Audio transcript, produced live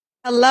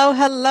Hello,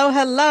 hello,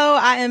 hello.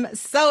 I am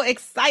so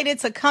excited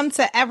to come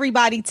to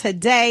everybody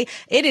today.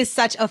 It is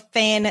such a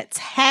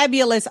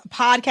fantabulous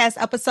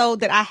podcast episode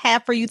that I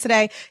have for you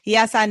today.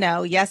 Yes, I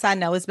know. Yes, I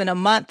know. It's been a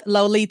month,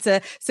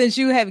 Lolita, since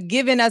you have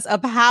given us a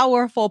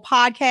powerful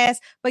podcast.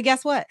 But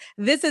guess what?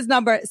 This is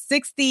number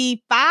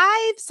 65.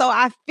 So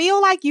I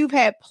feel like you've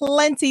had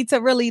plenty to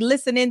really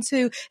listen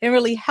into and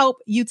really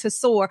help you to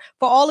soar.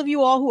 For all of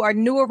you all who are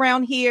new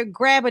around here,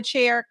 grab a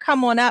chair,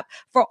 come on up.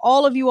 For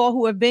all of you all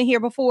who have been here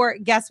before,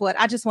 guess what?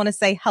 I just want to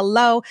say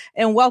hello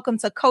and welcome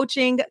to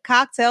Coaching,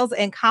 Cocktails,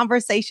 and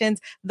Conversations,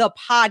 the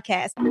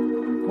podcast.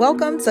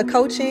 Welcome to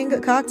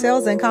Coaching,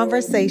 Cocktails, and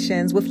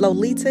Conversations with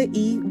Lolita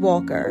E.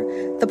 Walker,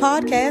 the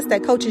podcast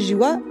that coaches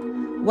you up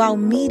while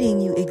meeting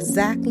you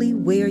exactly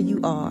where you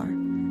are.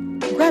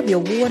 Grab your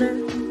water,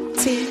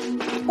 tea,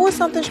 or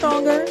something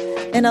stronger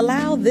and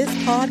allow this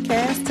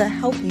podcast to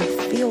help you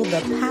feel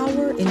the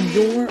power in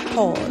your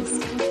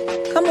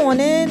pause. Come on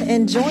in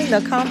and join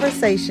the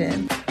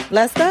conversation.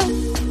 Let's go.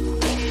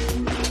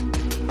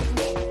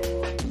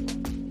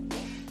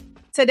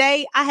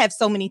 Today, I have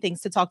so many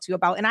things to talk to you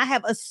about, and I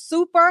have a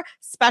super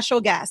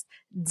special guest,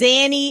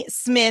 Danny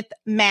Smith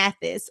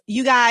Mathis.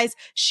 You guys,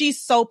 she's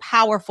so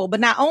powerful, but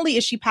not only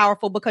is she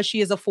powerful because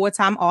she is a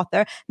 4-time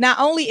author, not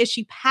only is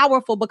she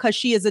powerful because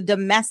she is a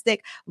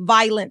domestic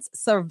violence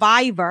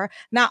survivor,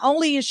 not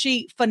only is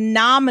she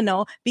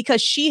phenomenal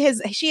because she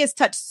has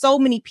touched so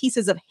many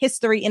pieces of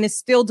history and is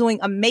still doing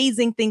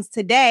amazing things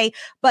today,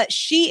 but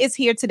she is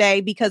here today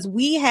because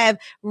we have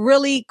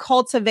really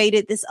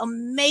cultivated this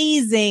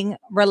amazing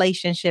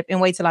relationship.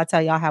 And wait till I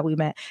tell y'all how we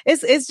met.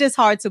 It's just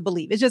hard to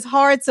believe. It's just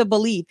hard to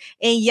believe.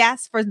 And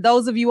yes, for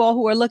those of you all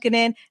who are looking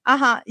in,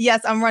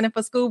 yes, I'm running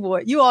for school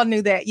board. You all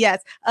knew that.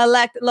 Yes,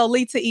 elect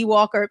Lolita E.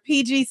 Walker,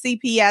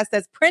 PGCPS.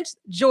 That's Prince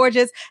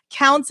George's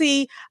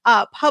County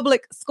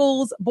Public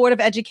Schools Board of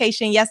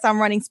Education. Yes, I'm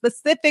running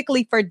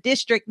specifically for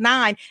District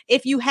 9.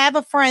 If you have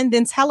a friend,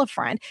 then tell a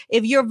friend.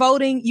 If you're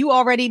voting, you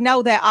already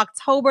know that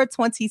October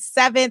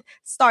 27th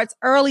starts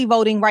early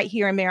voting right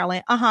here in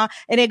Maryland. And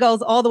it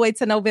goes all the way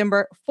to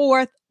November 4th.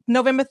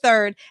 November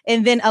 3rd,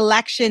 and then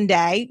election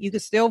day, you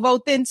can still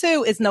vote then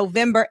too, is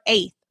November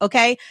 8th.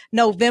 Okay.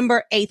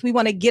 November 8th. We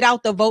want to get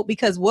out the vote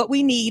because what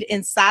we need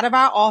inside of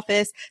our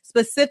office,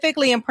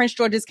 specifically in Prince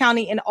George's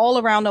County and all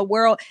around the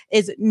world,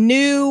 is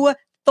new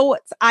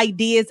thoughts,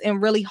 ideas,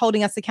 and really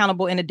holding us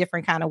accountable in a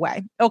different kind of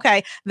way.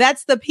 Okay.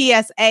 That's the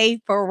PSA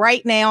for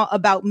right now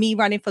about me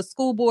running for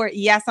school board.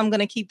 Yes, I'm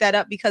going to keep that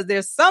up because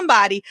there's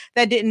somebody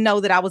that didn't know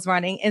that I was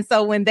running. And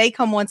so when they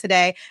come on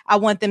today, I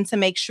want them to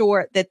make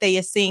sure that they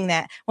are seeing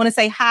that. I want to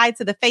say hi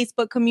to the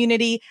Facebook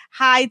community,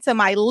 hi to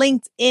my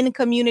LinkedIn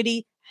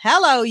community.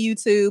 Hello,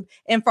 YouTube.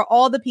 And for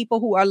all the people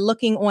who are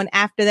looking on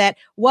after that,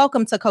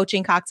 welcome to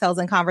Coaching, Cocktails,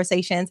 and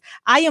Conversations.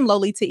 I am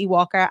Lolita E.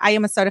 Walker. I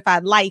am a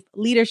certified life,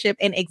 leadership,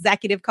 and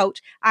executive coach.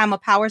 I'm a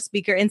power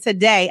speaker. And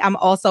today I'm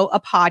also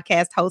a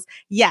podcast host.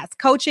 Yes,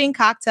 Coaching,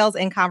 Cocktails,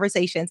 and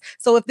Conversations.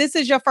 So if this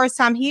is your first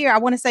time here, I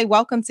want to say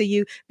welcome to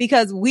you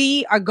because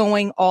we are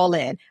going all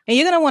in. And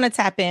you're going to want to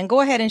tap in.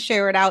 Go ahead and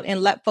share it out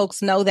and let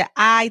folks know that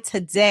I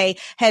today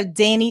have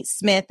Danny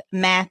Smith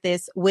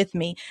Mathis with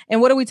me. And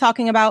what are we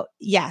talking about?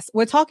 Yes,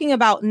 we're talking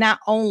about not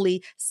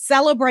only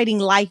celebrating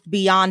life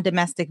beyond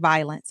domestic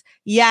violence.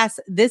 Yes,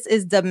 this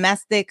is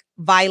Domestic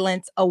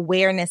Violence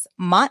Awareness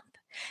Month.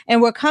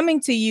 And we're coming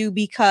to you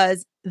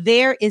because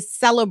there is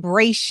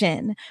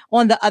celebration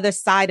on the other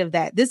side of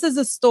that. This is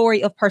a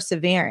story of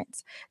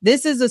perseverance.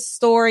 This is a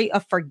story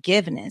of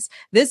forgiveness.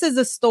 This is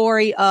a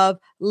story of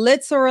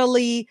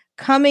literally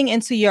coming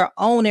into your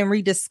own and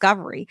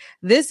rediscovery.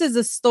 This is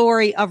a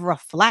story of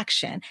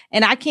reflection.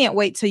 And I can't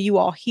wait till you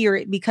all hear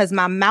it because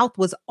my mouth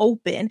was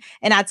open.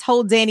 And I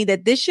told Danny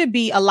that this should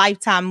be a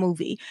Lifetime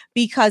movie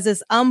because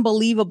it's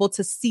unbelievable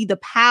to see the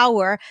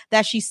power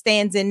that she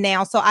stands in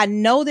now. So I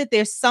know that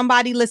there's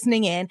somebody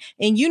listening in.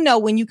 And you know,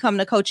 when you come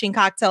to Coaching,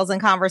 Cocktails,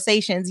 and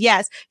Conversations,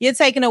 yes, you're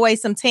taking away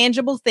some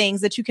tangible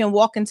things that you can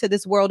walk into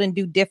this world and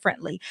do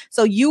differently.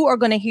 So you are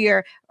going to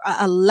hear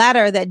a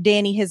letter that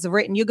Danny has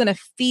written. You're going to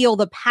feel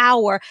the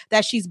power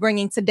that she's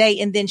bringing today.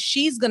 And then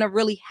she's going to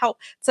really help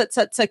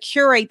to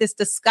curate this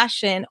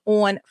discussion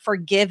on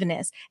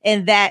forgiveness.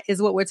 And that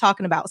is what we're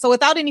talking about. So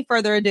without any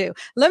further ado,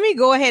 let me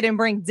go ahead and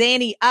bring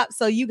Danny up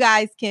so you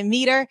guys can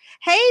meet her.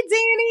 Hey,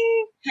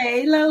 Danny.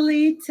 Hey,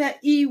 Lolita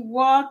E.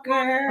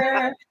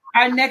 Walker.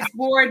 Our next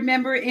board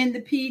member in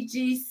the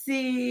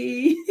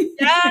PGC.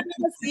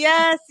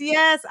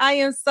 Yes. I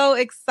am so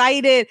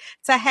excited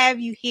to have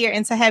you here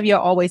and to have your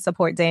always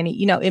support, Danny.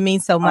 You know, it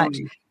means so much.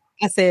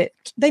 I said,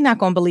 they're not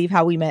going to believe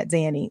how we met,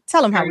 Danny.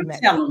 Tell them how we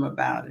met. Tell them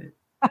about it.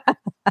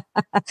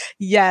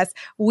 Yes,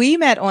 we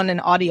met on an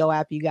audio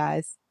app, you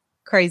guys.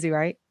 Crazy,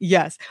 right?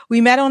 Yes,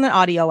 we met on an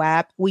audio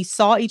app. We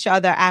saw each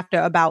other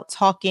after about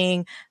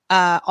talking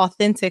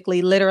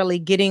authentically, literally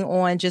getting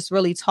on, just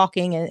really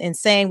talking and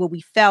saying what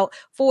we felt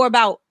for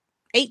about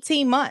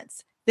 18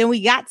 months. Then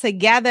we got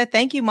together.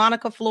 Thank you,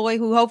 Monica Floyd,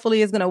 who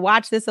hopefully is going to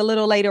watch this a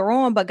little later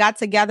on, but got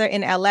together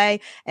in LA.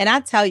 And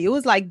I tell you, it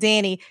was like,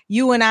 Danny,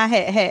 you and I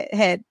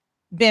had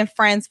been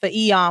friends for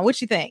eon.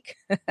 What you think?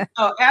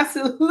 Oh,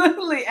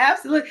 absolutely.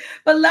 Absolutely.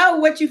 But Lo,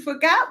 what you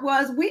forgot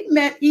was we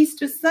met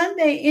Easter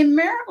Sunday in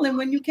Maryland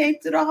when you came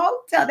to the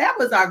hotel. That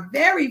was our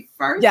very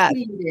first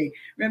meeting.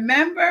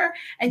 Remember?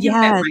 And you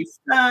met my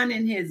son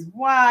and his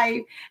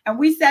wife. And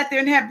we sat there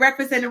and had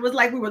breakfast. And it was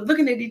like we were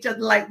looking at each other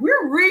like,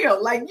 we're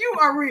real. Like, you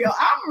are real.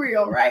 I'm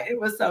real. Right? It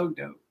was so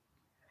dope.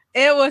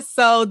 It was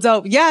so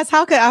dope. Yes.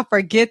 How could I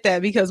forget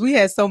that? Because we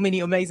had so many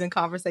amazing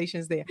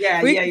conversations there.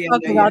 Yeah. We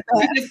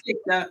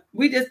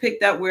just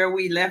picked up where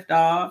we left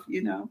off,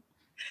 you know.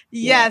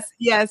 Yes.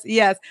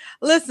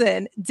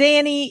 Listen,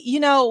 Danny,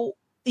 you know,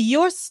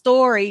 your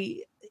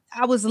story,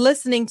 I was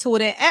listening to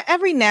it, and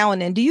every now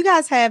and then, do you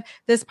guys have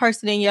this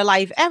person in your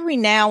life? Every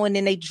now and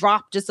then they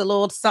drop just a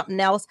little something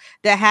else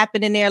that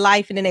happened in their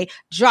life, and then they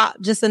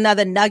drop just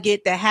another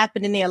nugget that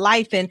happened in their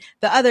life. And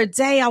the other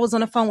day I was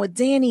on the phone with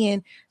Danny,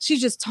 and she's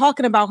just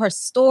talking about her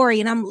story,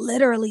 and I'm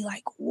literally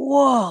like,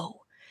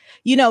 whoa.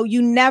 You know, you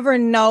never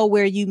know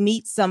where you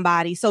meet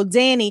somebody. So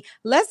Danny,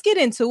 let's get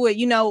into it.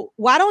 You know,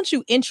 why don't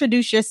you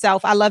introduce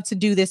yourself? I love to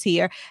do this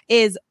here.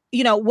 Is,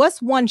 you know,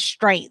 what's one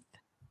strength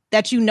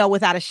that you know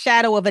without a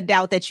shadow of a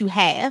doubt that you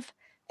have?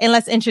 And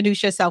let's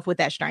introduce yourself with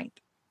that strength.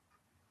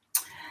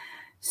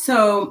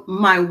 So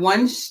my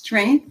one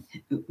strength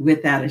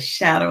without a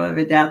shadow of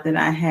a doubt that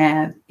I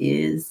have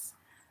is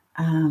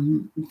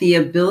the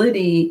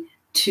ability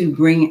to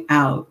bring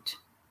out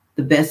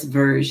the best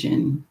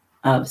version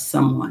of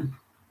someone,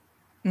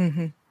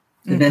 the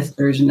best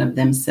version of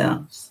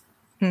themselves.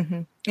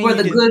 For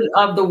the good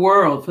of the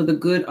world, for the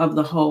good of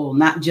the whole,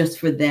 not just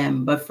for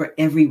them, but for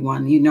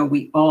everyone. You know,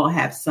 we all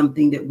have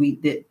something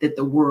that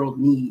the world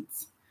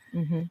needs.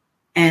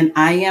 And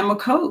I am a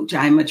coach.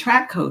 I'm a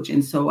track coach.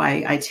 And so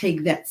I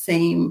take that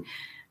same,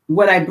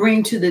 what I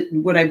bring to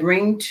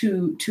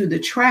the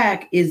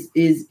track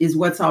is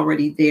what's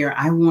already there.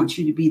 I want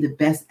you to be the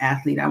best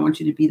athlete. I want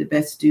you to be the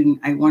best student.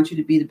 I want you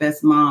to be the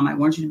best mom. I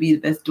want you to be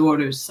the best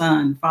daughter,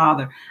 son,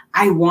 father.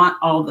 I want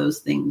all those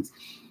things,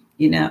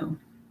 you know.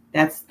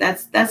 That's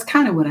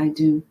kind of what I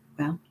do.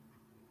 Well,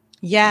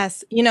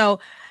 yes. You know,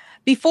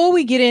 before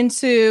we get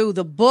into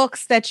the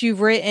books that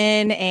you've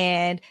written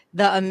and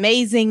the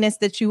amazingness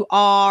that you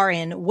are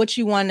and what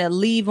you want to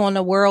leave on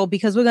the world,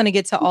 because we're going to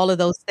get to all of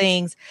those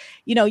things,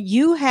 you know,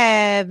 you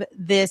have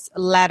this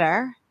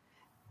letter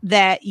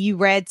that you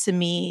read to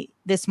me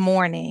this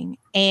morning,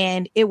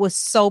 and it was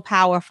so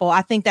powerful.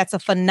 I think that's a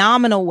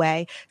phenomenal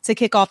way to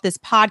kick off this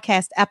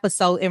podcast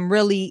episode, and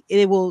really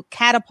it will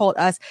catapult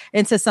us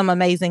into some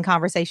amazing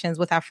conversations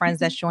with our friends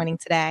that's joining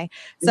today.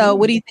 So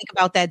what do you think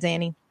about that,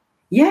 Danny?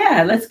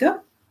 Yeah, let's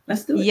go.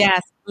 Let's do it.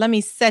 Yes. Let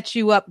me set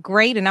you up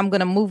great, and I'm going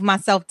to move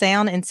myself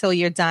down until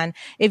you're done.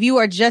 If you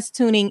are just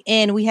tuning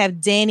in, we have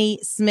Danny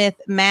Smith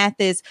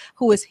Mathis,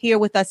 who is here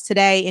with us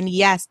today. And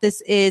yes, this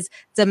is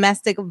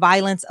Domestic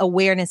Violence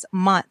Awareness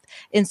Month.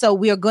 And so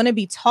we are going to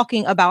be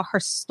talking about her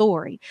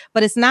story,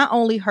 but it's not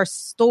only her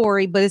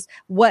story, but it's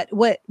what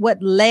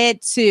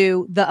led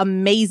to the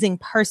amazing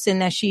person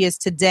that she is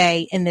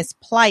today in this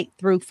plight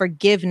through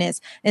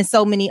forgiveness and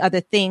so many other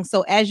things.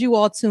 So as you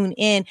all tune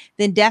in,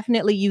 then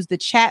definitely use the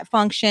chat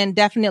function,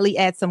 definitely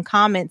add some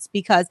comments,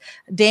 because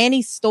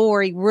Danny's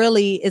story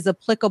really is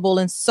applicable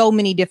in so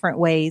many different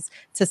ways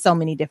to so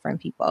many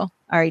different people.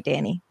 All right,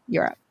 Danny,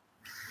 you're up.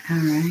 All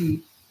right.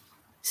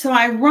 So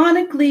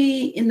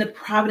ironically, in the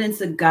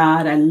providence of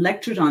God, I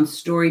lectured on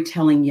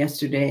storytelling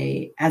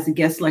yesterday as a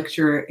guest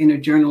lecturer in a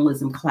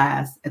journalism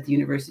class at the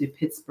University of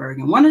Pittsburgh.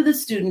 And one of the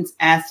students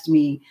asked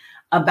me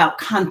about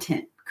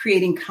content,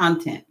 creating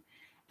content.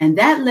 And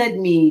that led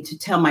me to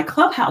tell my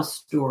Clubhouse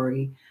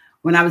story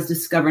when I was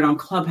discovered on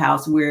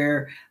Clubhouse,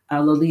 where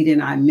Lolita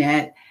and I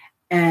met.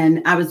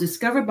 And I was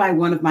discovered by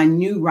one of my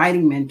new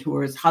writing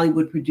mentors,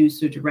 Hollywood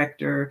producer,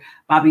 director,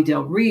 Bobby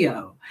Del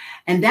Rio.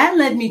 And that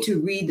led me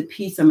to read the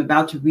piece I'm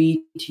about to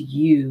read to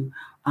you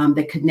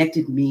that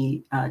connected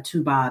me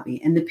to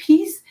Bobby. And the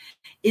piece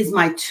is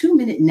my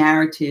 2-minute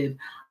narrative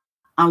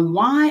on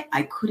why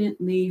I couldn't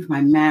leave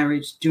my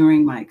marriage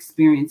during my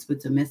experience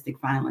with domestic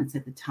violence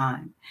at the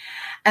time.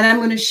 And I'm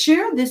going to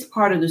share this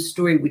part of the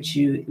story with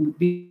you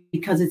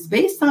because it's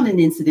based on an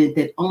incident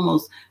that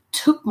almost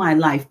took my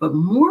life. But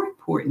more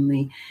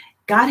importantly,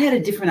 God had a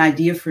different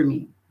idea for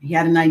me. He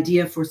had an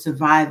idea for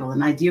survival,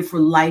 an idea for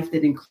life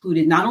that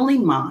included not only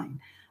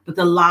mine, but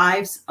the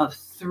lives of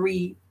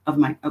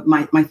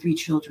my 3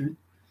 children.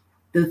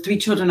 The 3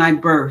 children I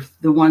birthed,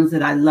 the ones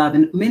that I love,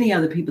 and many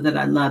other people that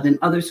I loved, and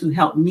others who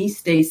helped me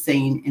stay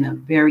sane in a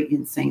very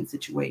insane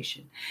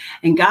situation.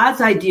 And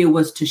God's idea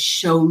was to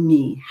show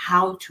me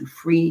how to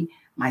free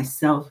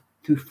myself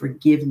through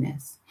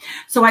forgiveness.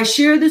 So I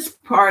share this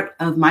part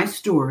of my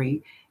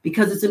story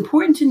because it's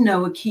important to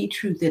know a key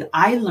truth that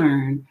I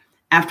learned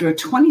after a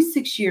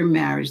 26-year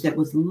marriage that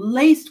was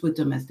laced with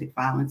domestic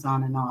violence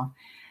on and off.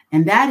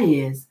 And that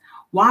is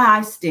why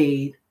I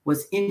stayed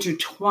was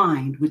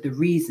intertwined with the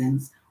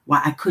reasons why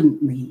I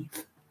couldn't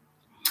leave.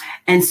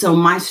 And so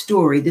my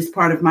story, this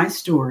part of my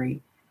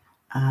story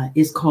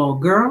is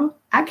called Girl,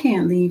 I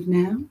Can't Leave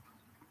Now.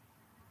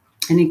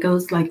 And it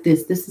goes like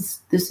this. This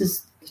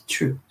is the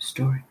true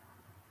story.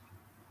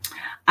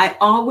 I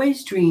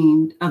always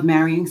dreamed of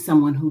marrying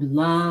someone who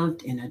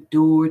loved and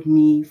adored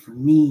me for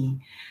me.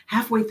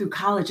 Halfway through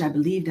college, I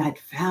believed I'd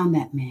found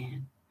that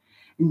man.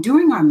 And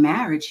during our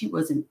marriage, he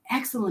was an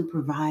excellent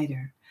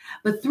provider.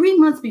 But 3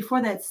 months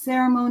before that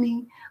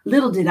ceremony,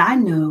 little did I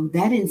know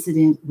that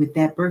incident with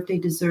that birthday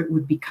dessert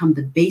would become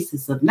the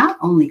basis of not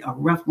only a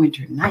rough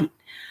winter night,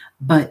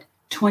 but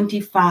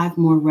 25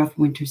 more rough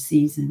winter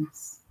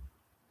seasons.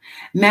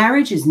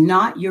 Marriage is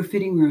not your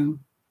fitting room.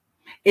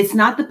 It's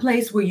not the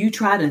place where you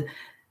try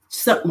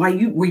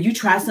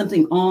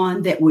something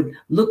on that would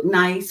look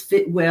nice,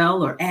 fit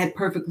well, or add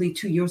perfectly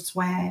to your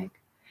swag.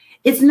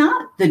 It's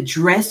not the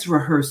dress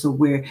rehearsal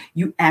where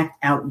you act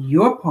out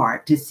your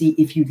part to see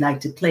if you'd like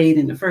to play it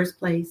in the first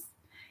place.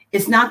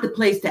 It's not the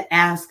place to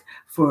ask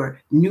for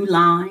new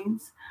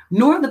lines,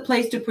 nor the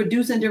place to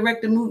produce and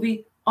direct a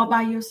movie all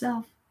by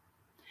yourself.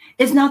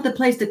 It's not the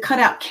place to cut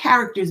out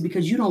characters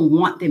because you don't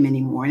want them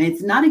anymore. And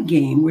it's not a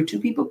game where two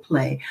people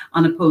play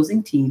on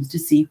opposing teams to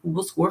see who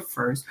will score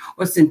first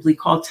or simply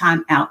call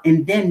time out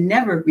and then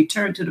never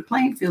return to the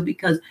playing field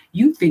because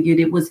you figured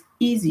it was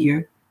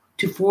easier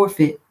to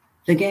forfeit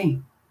the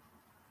game.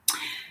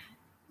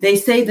 They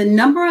say the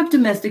number of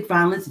domestic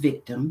violence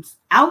victims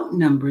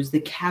outnumbers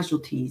the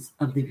casualties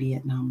of the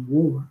Vietnam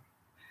War.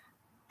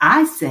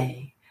 I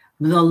say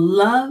the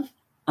love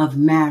of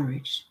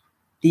marriage,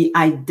 the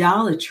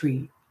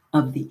idolatry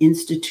of the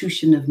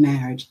institution of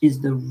marriage is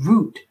the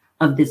root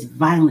of this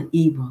violent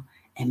evil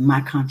and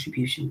my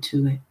contribution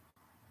to it.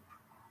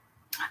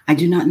 I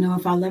do not know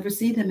if I'll ever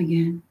see them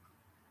again.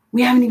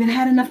 We haven't even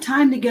had enough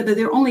time together.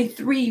 They're only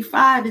 3,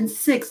 5, and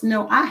 6.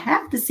 No, I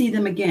have to see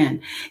them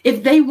again.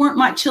 If they weren't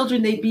my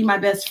children, they'd be my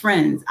best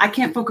friends. I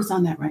can't focus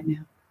on that right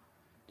now.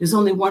 There's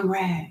only one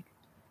rag,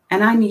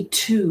 and I need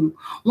 2.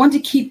 One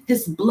to keep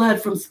this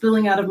blood from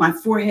spilling out of my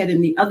forehead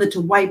and the other to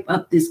wipe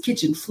up this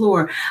kitchen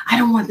floor. I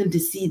don't want them to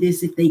see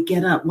this if they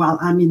get up while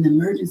I'm in the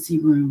emergency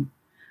room.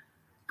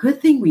 Good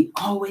thing we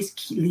always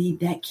leave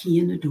that key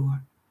in the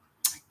door.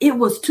 It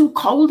was too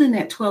cold in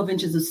that 12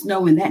 inches of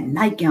snow, and that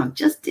nightgown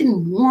just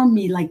didn't warm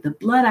me like the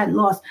blood I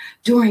lost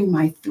during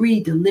my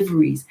 3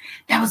 deliveries.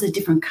 That was a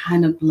different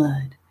kind of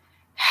blood.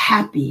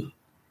 Happy,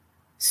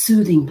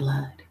 soothing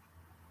blood.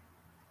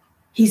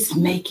 He's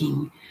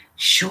making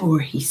sure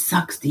he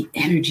sucks the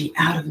energy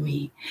out of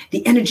me,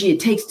 the energy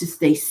it takes to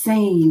stay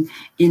sane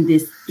in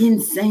this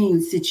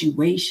insane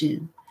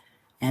situation.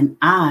 And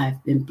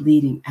I've been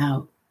bleeding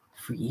out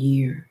for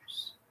years.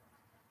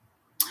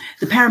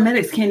 The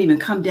paramedics can't even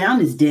come down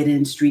this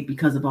dead-end street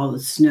because of all the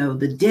snow,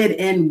 the dead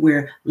end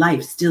where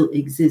life still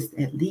exists,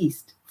 at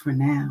least for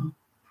now.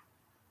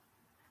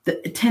 The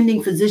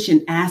attending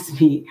physician asked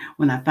me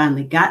when I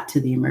finally got to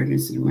the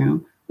emergency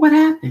room, what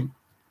happened?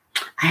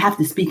 I have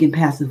to speak in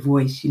passive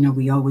voice. You know,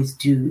 we always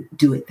do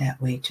it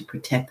that way to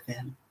protect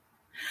them.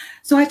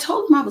 So I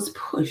told him I was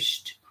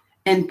pushed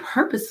and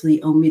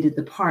purposely omitted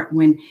the part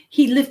when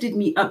he lifted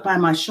me up by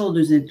my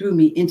shoulders and threw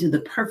me into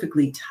the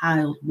perfectly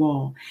tiled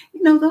wall.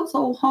 You know, those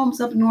old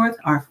homes up north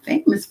are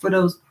famous for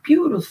those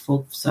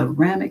beautiful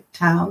ceramic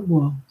tiled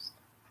walls.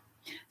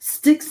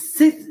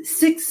 Six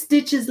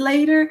stitches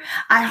later,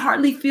 I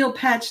hardly feel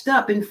patched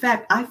up. In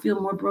fact, I feel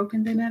more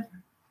broken than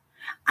ever.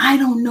 I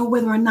don't know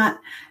whether or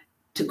not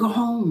to go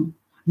home.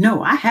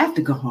 No, I have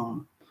to go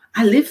home.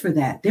 I live for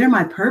that. They're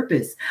my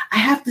purpose. I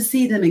have to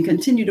see them and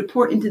continue to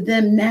pour into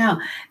them now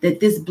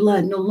that this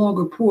blood no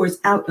longer pours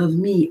out of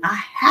me. I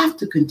have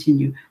to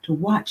continue to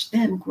watch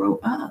them grow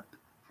up.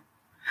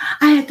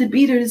 I had to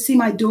beat her to see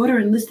my daughter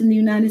enlist in the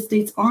United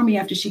States Army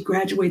after she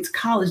graduates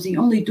college, the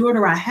only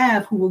daughter I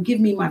have who will give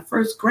me my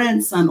first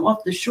grandson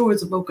off the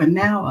shores of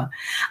Okinawa.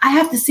 I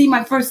have to see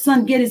my first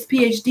son get his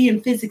PhD in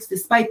physics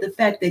despite the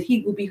fact that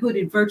he will be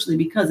hooded virtually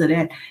because of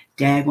that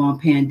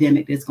daggone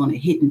pandemic that's going to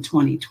hit in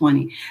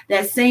 2020.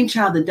 That same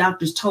child the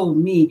doctors told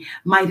me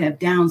might have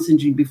Down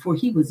syndrome before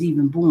he was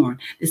even born.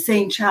 The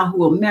same child who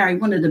will marry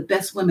one of the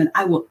best women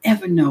I will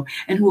ever know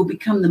and who will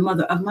become the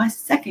mother of my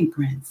second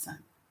grandson.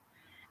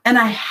 And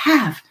I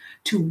have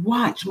to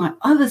watch my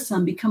other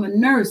son become a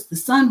nurse, the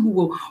son who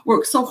will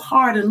work so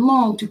hard and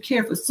long to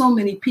care for so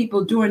many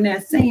people during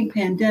that same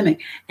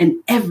pandemic and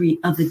every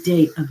other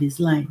day of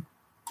his life.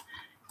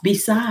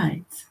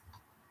 Besides,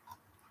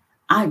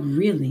 I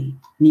really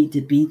need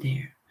to be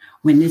there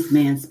when this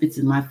man spits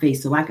in my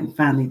face so I can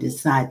finally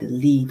decide to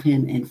leave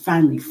him and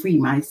finally free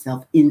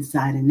myself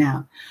inside and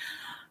out.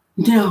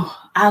 No,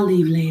 I'll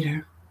leave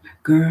later.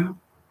 Girl,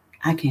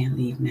 I can't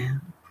leave now.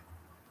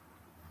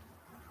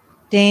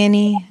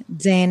 Danny,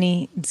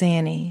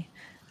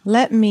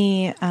 let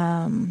me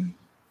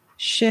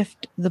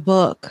shift the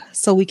book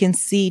so we can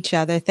see each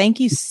other.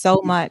 Thank you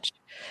so much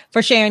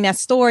for sharing that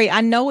story.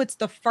 I know it's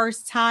the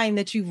first time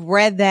that you've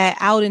read that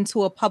out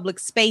into a public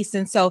space.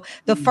 And so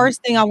the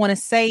first thing I want to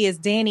say is,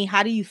 Danny,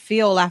 how do you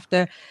feel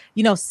after,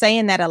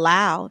 saying that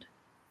aloud?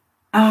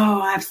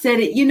 Oh, I've said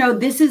it. You know,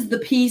 this is the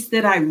piece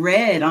that I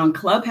read on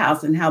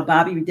Clubhouse and how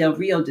Bobby Del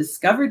Rio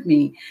discovered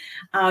me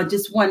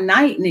just one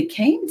night. And it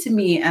came to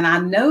me, and I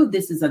know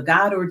this is a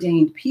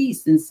God-ordained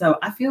piece. And so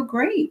I feel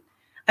great.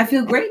 I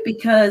feel great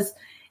because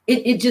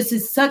it just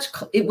is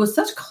it was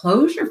such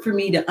closure for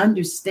me to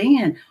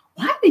understand,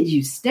 why did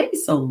you stay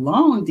so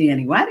long,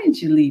 Danny? Why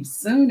didn't you leave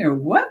sooner?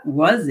 What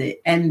was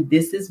it? And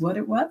this is what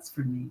it was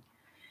for me.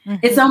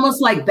 Mm-hmm. It's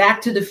almost like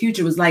Back to the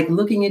Future. It was like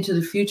looking into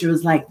the future. It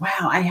was like,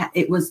 wow,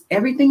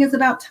 everything is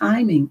about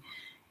timing.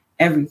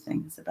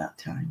 Everything is about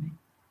timing.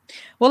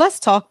 Well, let's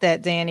talk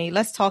that, Danny.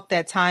 Let's talk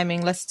that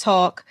timing. Let's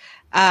talk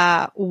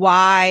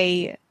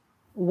why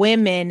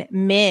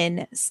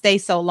men stay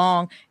so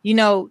long.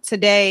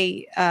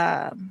 Today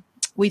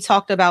we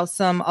talked about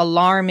some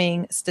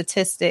alarming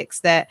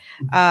statistics that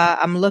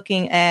I'm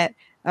looking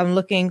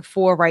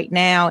for right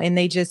now, and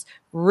they just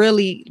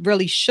really,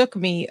 really shook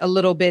me a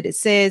little bit. It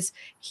says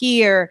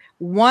here,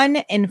 1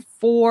 in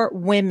 4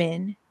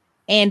 women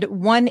and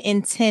 1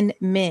 in 10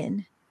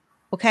 men,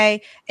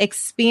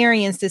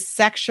 experienced this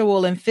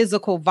sexual and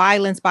physical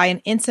violence by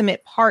an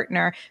intimate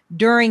partner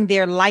during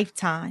their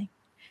lifetime.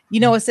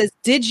 It says,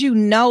 did you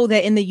know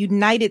that in the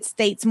United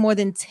States, more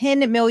than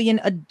 10 million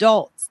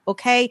adults,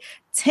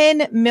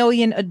 10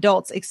 million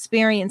adults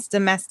experience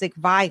domestic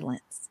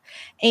violence?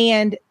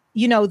 And,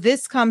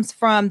 this comes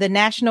from the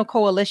National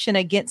Coalition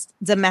Against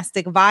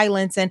Domestic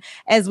Violence. And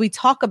as we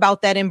talk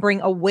about that and bring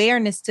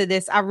awareness to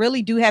this, I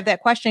really do have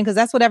that question, because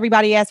that's what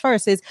everybody asks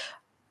first is,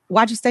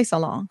 why'd you stay so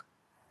long?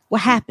 What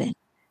happened?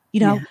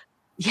 Yeah.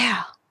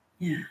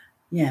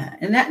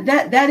 And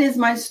that is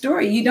my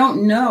story. You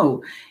don't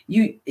know.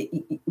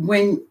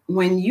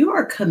 When you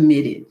are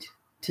committed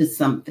to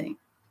something,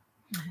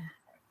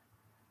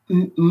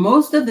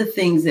 most of the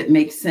things that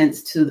make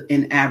sense to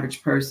an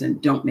average person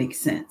don't make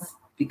sense,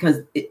 because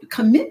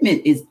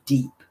commitment is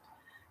deep.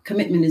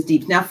 Commitment is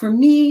deep. Now, for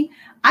me,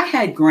 I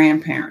had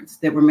grandparents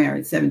that were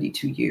married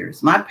 72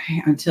 years.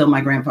 Until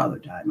my grandfather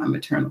died, my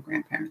maternal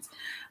grandparents.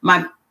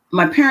 My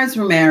parents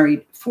were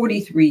married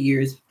 43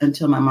 years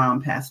until my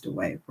mom passed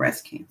away of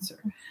breast cancer.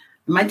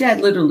 My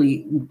dad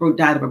literally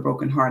died of a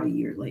broken heart a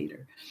year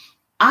later.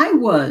 I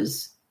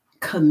was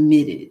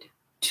committed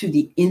to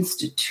the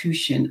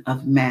institution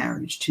of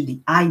marriage, to the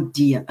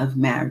idea of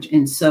marriage.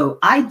 And so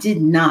I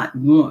did not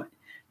want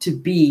to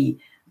be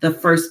the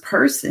first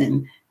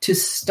person to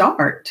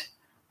start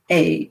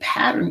a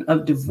pattern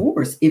of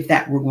divorce if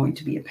that were going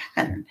to be a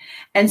pattern.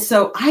 And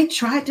so I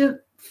tried to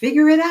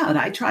figure it out.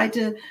 I tried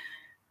to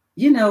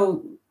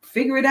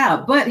figure it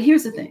out. But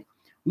here's the thing.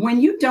 When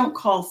you don't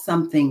call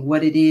something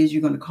what it is,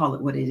 you're going to call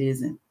it what it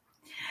isn't.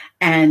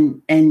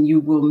 And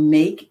you will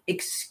make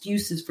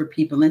excuses for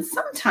people. And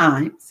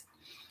sometimes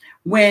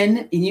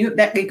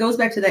it goes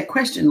back to that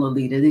question,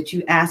 Lolita, that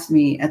you asked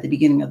me at the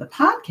beginning of the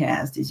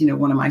podcast is,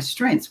 one of my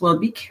strengths. Well,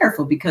 be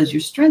careful, because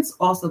your strengths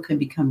also can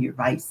become your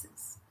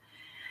vices.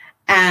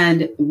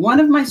 And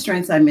one of my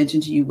strengths I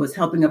mentioned to you was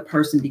helping a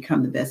person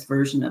become the best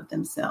version of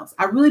themselves.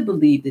 I really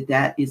believe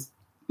that is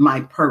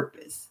my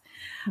purpose.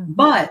 Mm-hmm.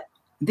 But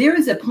there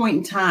is a point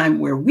in time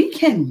where we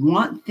can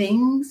want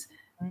things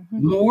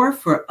more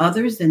for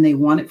others than they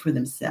want it for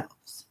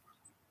themselves.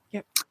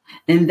 Yep.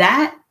 And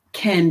that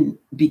can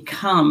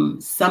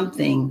become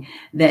something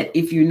that,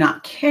 if you're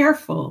not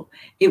careful,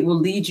 it will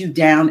lead you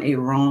down a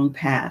wrong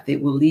path.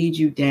 It will lead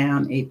you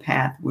down a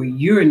path where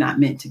you're not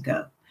meant to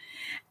go.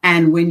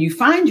 And when you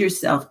find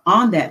yourself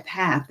on that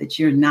path that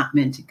you're not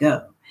meant to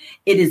go,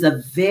 it is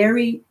a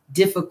very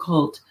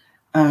difficult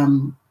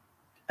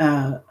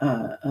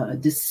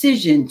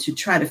decision to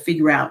try to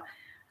figure out,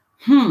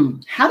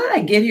 how did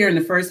I get here in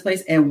the first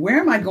place? And where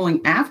am I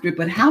going after it?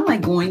 But how am I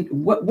going?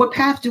 What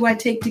path do I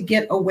take to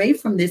get away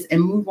from this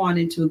and move on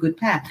into a good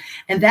path?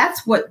 And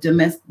that's what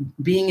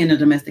being in a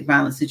domestic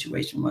violence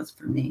situation was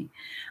for me.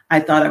 I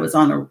thought I was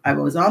on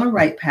a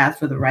right path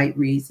for the right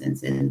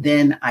reasons. And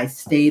then I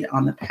stayed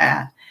on the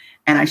path,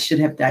 and I should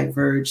have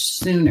diverged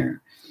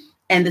sooner.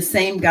 And the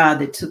same God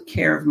that took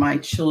care of my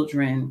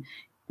children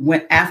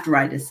after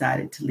I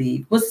decided to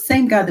leave was the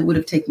same God that would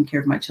have taken care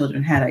of my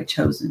children had I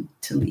chosen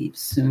to leave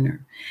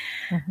sooner.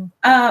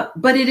 Mm-hmm.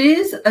 But it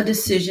is a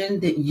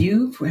decision that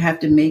you have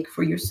to make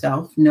for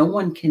yourself. No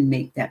one can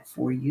make that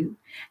for you.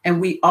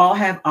 And we all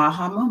have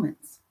aha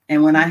moments.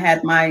 And when I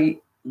had my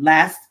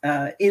last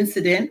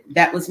incident,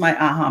 that was my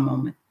aha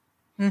moment.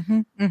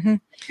 Mm-hmm. Mm-hmm.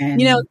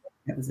 And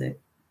that was it.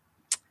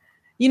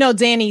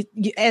 Danny,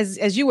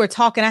 as you were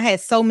talking, I had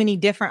so many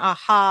different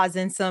ahas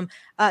and some,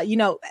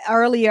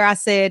 earlier I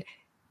said,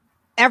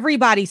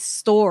 everybody's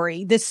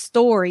story, this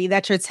story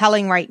that you're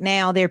telling right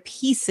now, they're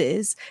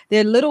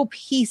little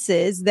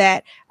pieces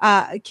that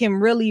can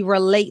really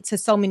relate to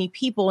so many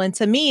people. And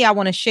to me, I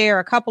want to share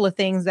a couple of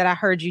things that I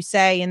heard you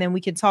say, and then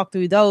we can talk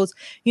through those.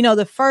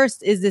 The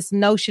first is this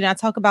notion, I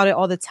talk about it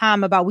all the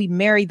time, about we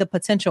marry the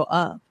potential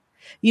of.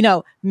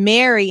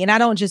 Marry, and I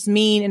don't just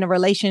mean in a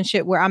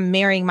relationship where I'm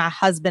marrying my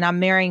husband, I'm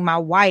marrying my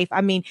wife.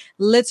 I mean,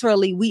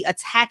 literally, we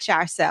attach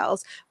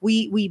ourselves,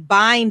 we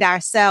bind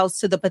ourselves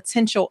to the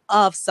potential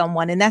of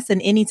someone. And that's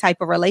in any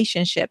type of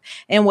relationship.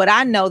 And what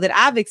I know that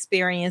I've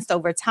experienced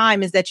over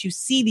time is that you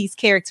see these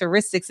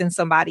characteristics in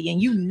somebody,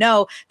 and you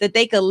know that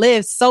they could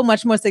live so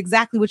much more. It's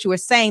exactly what you were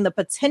saying. The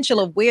potential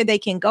of where they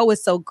can go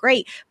is so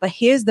great. But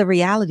here's the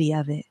reality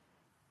of it,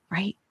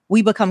 right?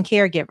 We become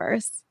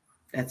caregivers.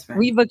 That's right.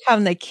 We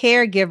become the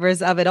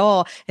caregivers of it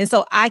all. And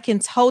so I can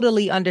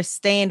totally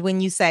understand when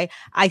you say,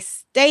 I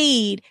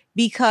stayed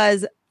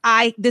because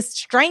this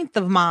strength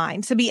of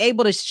mine to be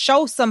able to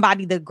show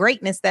somebody the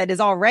greatness that is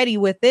already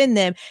within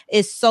them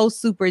is so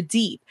super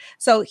deep.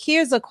 So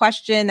here's a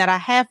question that I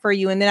have for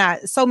you. And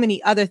then so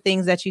many other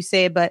things that you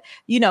said, but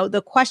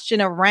the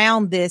question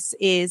around this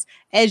is,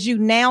 as you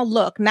now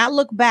not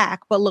look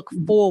back, but look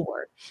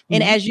forward.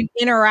 And as you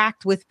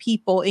interact with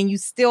people and you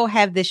still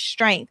have this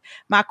strength,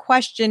 my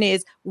question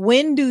is,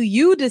 when do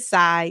you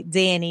decide,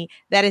 Danny,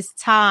 that it's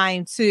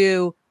time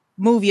to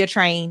move your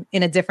train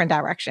in a different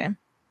direction?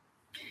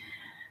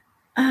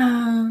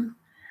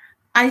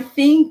 I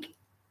think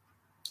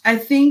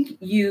that's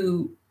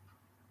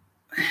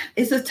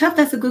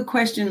a good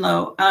question,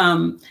 Lo.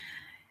 Am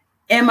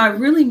I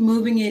really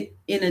moving it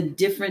in a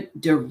different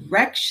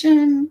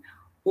direction,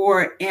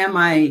 or am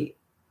I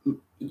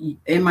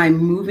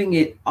moving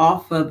it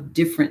off of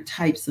different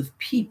types of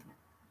people?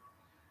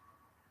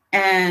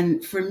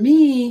 And for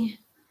me,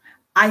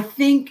 I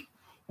think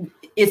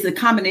it's a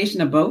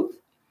combination of both.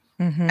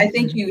 I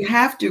think you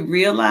have to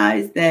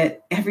realize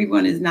that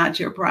everyone is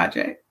not your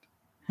project.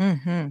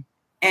 And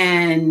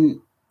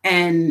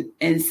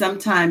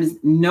sometimes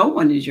no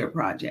one is your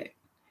project.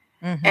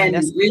 And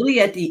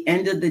really, at the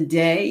end of the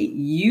day,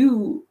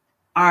 you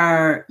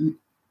are,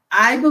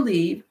 I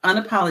believe,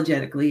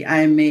 unapologetically,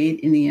 I am made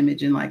in the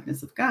image and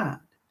likeness of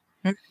God.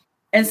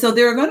 And so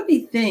there are going to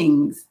be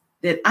things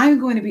that I'm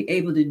going to be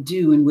able to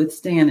do and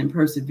withstand and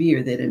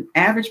persevere that an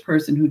average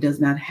person who does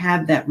not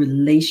have that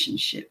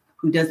relationship,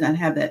 who does not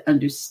have that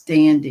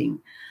understanding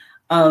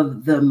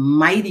of the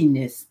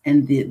mightiness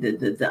and the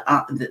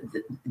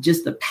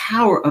just the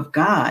power of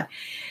God.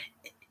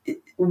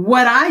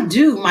 What I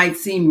do might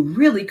seem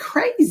really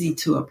crazy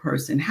to a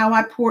person. How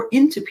I pour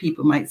into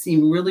people might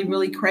seem really,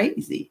 really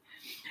crazy.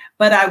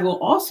 But I will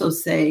also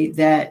say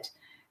that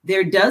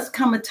there does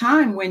come a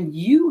time when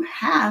you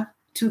have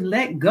to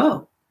let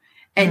go.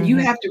 And you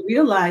have to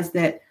realize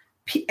that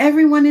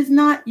everyone is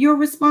not your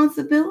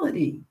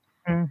responsibility.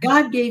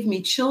 God gave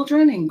me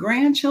children and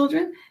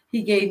grandchildren.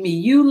 He gave me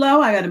you,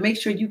 Lo. I got to make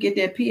sure you get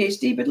that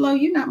PhD. But Lo,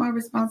 you're not my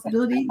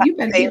responsibility. You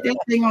better get that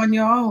thing on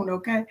your own,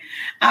 okay?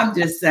 I'm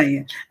just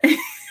saying.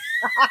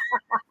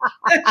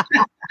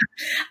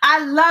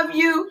 I love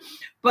you,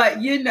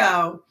 but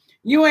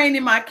you ain't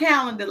in my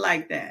calendar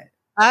like that.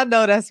 I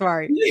know that's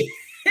right.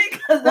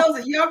 Because those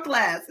are your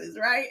classes,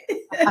 right?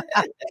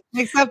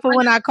 Except for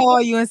when I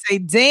call you and say,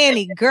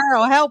 Danny,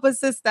 girl, help a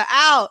sister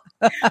out.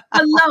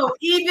 Hello.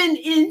 Even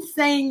in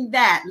saying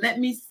that, let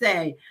me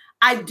say,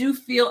 I do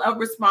feel a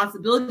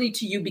responsibility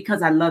to you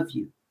because I love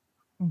you.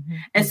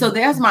 And so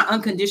there's my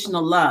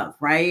unconditional love,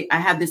 right? I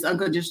have this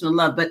unconditional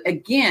love. But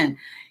again,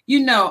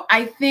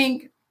 I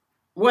think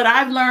what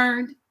I've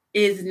learned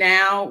is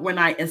now when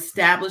I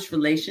establish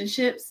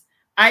relationships,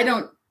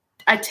 I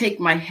take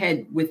my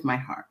head with my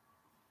heart.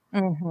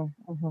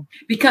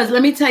 Because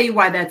let me tell you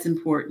why that's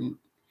important.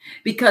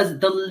 Because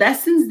the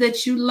lessons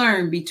that you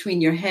learn between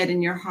your head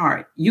and your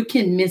heart, you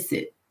can miss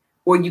it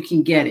or you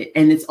can get it.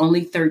 And it's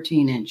only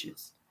 13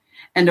 inches.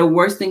 And the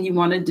worst thing you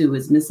want to do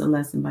is miss a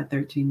lesson by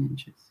 13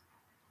 inches.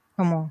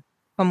 Come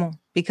on.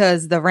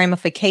 Because the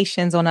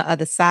ramifications on the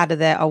other side of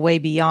that are way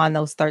beyond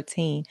those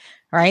 13,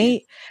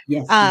 right?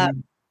 Yes.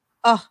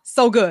 Oh,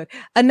 so good.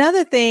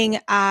 Another thing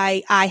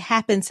I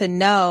happen to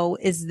know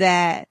is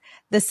that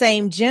the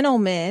same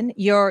gentleman,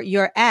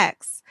 your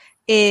ex,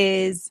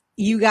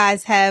 you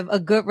guys have a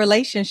good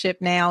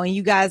relationship now and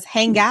you guys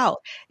hang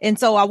out. And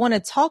so I want to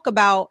talk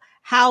about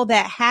how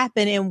that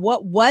happened and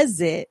what was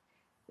it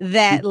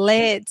that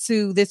led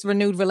to this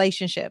renewed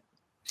relationship.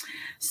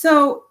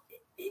 So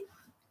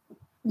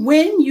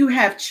when you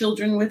have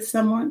children with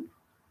someone,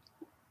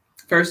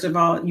 first of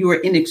all, you are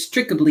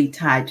inextricably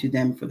tied to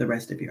them for the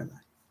rest of your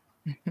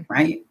life,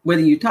 right?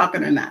 Whether you're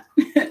talking or not.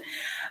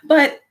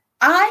 But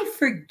I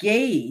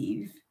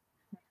forgave,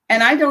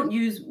 and I don't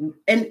use,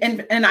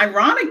 and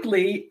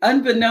ironically,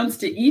 unbeknownst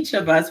to each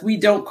of us, we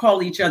don't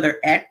call each other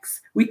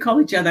ex. We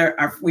call each other,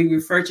 we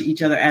refer to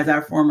each other as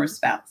our former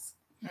spouse.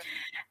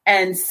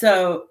 And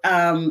so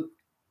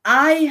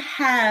I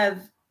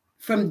have,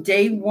 from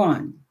day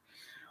one,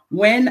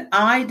 when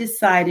I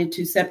decided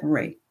to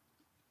separate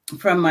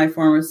from my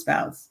former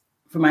spouse,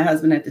 from my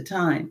husband at the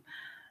time,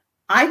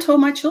 I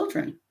told my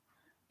children,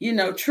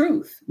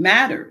 truth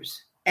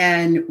matters.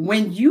 And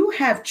when you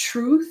have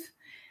truth,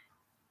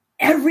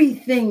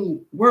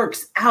 everything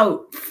works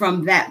out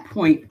from that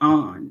point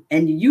on.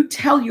 And you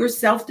tell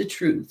yourself the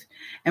truth.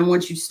 And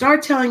once you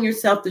start telling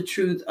yourself the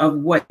truth of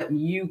what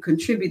you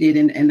contributed,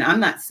 and I'm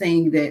not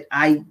saying that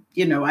I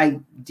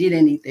did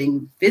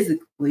anything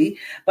physically,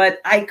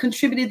 but I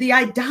contributed the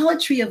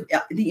idolatry of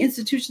the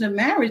institution of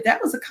marriage.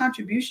 That was a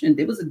contribution.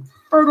 It was a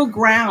fertile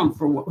ground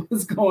for what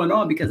was going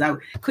on because I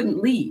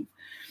couldn't leave.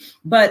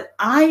 But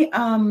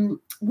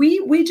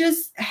we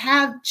just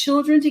have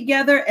children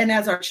together. And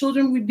as our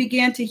children, we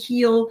began to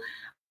heal.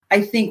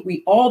 I think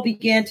we all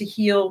began to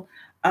heal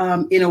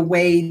in a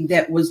way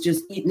that was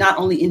just not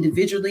only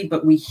individually,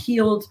 but we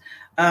healed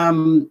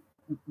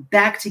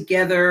back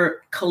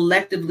together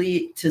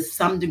collectively to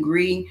some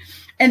degree.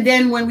 And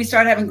then when we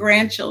started having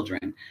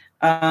grandchildren,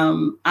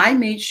 I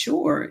made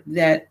sure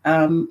that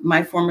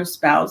my former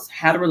spouse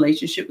had a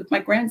relationship with my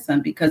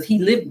grandson, because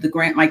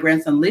my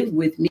grandson lived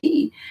with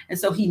me. And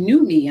so he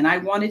knew me, and I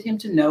wanted him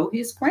to know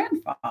his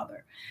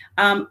grandfather.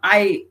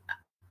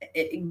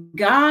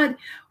 God,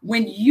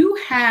 when you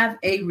have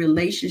a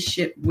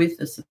relationship with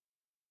a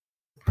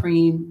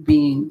supreme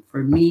being,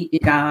 for me,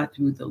 God,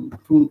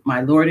 through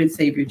my Lord and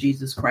Savior,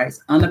 Jesus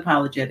Christ,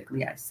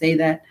 unapologetically, I say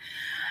that,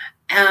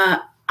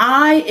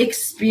 I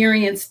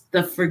experienced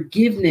the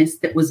forgiveness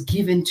that was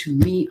given to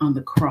me on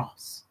the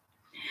cross.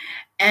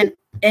 And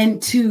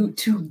to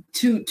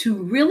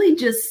really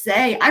just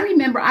say, I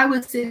remember I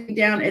was sitting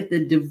down at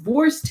the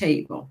divorce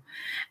table,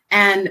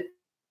 and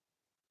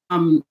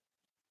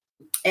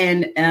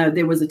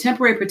there was a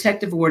temporary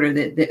protective order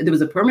that there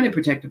was a permanent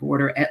protective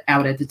order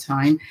out at the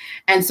time.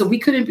 And so we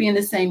couldn't be in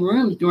the same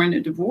room during the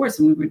divorce,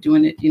 and we were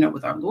doing it,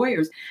 with our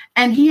lawyers,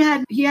 and he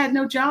had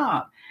no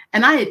job.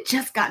 And I had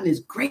just gotten this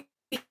great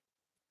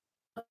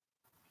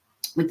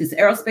with this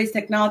aerospace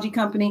technology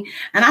company,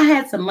 and I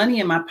had some money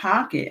in my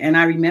pocket. And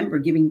I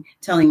remember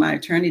telling my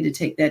attorney to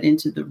take that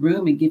into the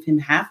room and give him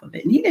half of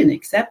it. And he didn't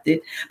accept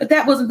it, but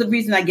that wasn't the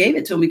reason I gave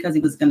it to him, because he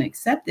was going to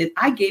accept it.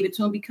 I gave it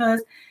to him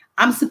because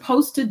I'm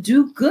supposed to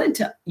do good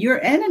to your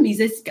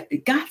enemies.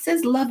 God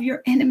says, love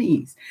your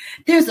enemies.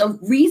 There's a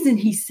reason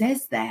he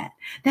says that.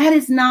 That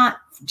is not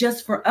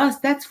just for us.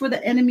 That's for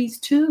the enemies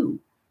too.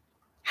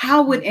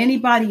 How would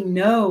anybody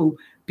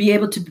be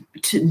able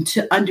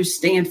to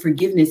understand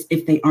forgiveness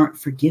if they aren't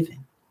forgiven?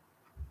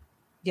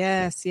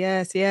 Yes.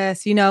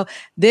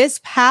 This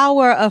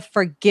power of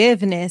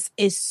forgiveness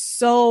is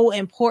so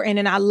important.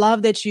 And I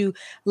love that you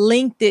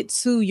linked it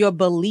to your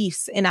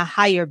beliefs in a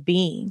higher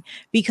being,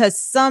 because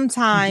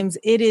sometimes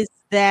it is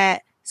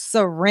that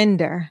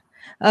surrender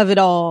of it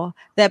all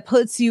that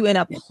puts you in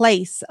a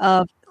place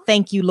of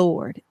thank you,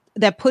 Lord,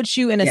 that puts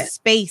you in a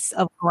space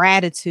of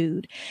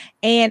gratitude.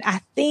 And I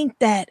think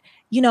that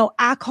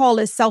I call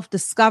it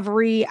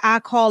self-discovery. I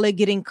call it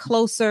getting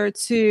closer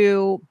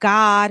to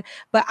God.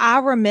 But I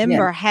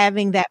remember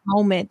having that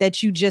moment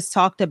that you just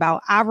talked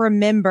about. I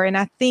remember, and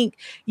I think,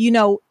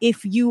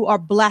 if you are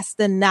blessed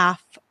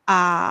enough,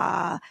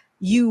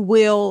 you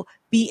will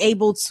be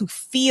able to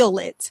feel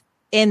it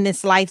in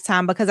this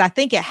lifetime, because I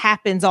think it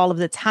happens all of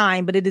the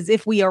time, but it is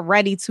if we are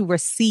ready to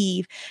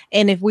receive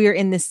and if we're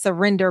in this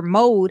surrender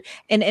mode.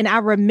 And I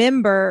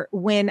remember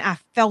when I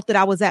felt that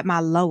I was at my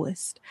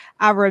lowest.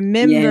 I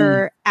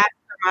remember after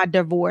my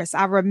divorce.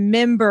 I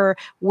remember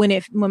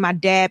when my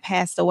dad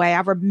passed away.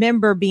 I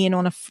remember being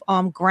on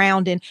a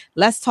ground and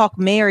let's talk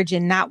marriage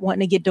and not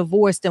wanting to get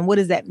divorced. And what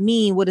does that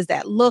mean? What does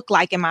that look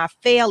like? Am I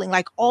failing?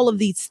 Like all of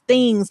these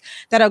things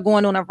that are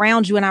going on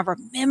around you. And I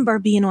remember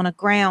being on the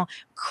ground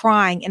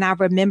crying. And I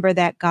remember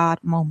that God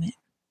moment.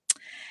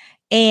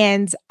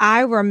 And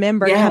I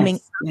remember coming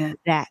out of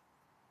that.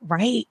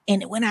 Right.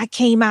 And when I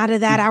came out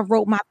of that, I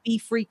wrote my Be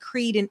Free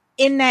Creed. And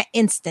in that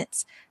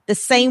instance, the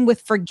same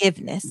with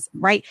forgiveness,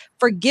 right?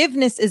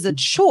 Forgiveness is a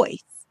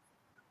choice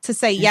to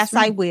say, yes,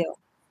 I will.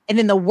 And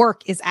then the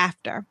work is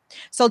after.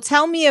 So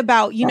tell me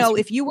about,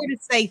 if you were to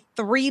say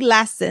 3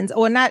 lessons,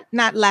 or not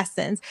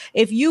lessons,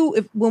 if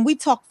when we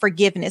talk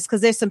forgiveness,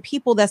 because there's some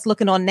people that's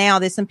looking on now,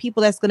 there's some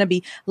people that's going to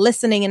be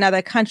listening in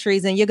other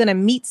countries, and you're going to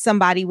meet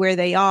somebody where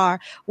they are.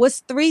 What's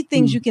 3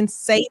 things you can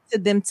say to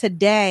them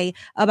today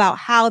about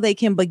how they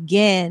can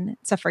begin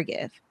to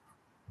forgive?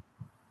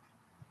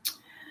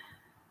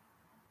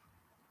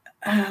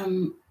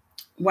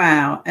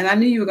 Wow. And I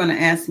knew you were going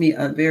to ask me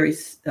a very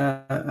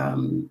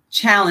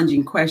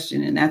challenging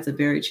question. And that's a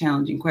very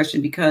challenging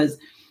question, because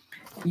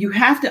you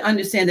have to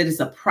understand that it's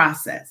a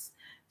process.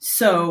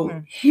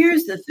 So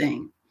here's the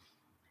thing.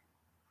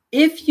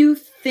 If you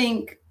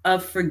think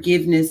of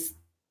forgiveness,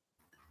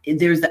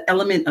 there's the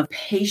element of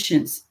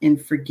patience in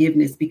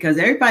forgiveness, because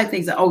everybody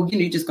thinks that,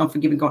 you're just going to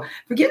forgive and go.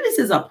 Forgiveness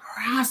is a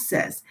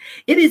process.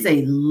 It is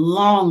a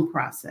long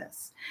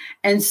process.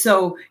 And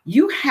so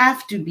you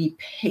have to be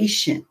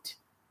patient.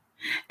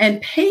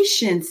 And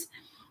patience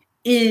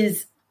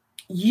is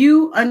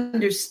you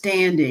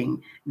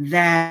understanding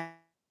that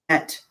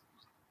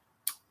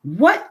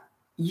what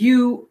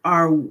you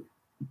are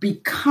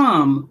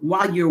become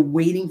while you're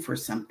waiting for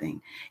something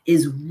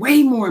is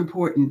way more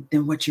important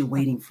than what you're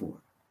waiting for.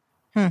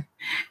 And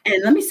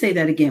let me say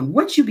that again.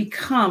 What you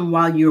become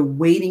while you're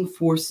waiting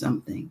for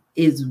something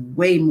is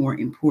way more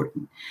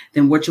important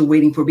than what you're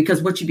waiting for,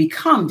 because what you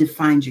become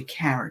defines your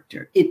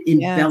character. It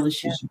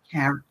embellishes your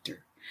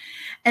character.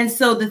 And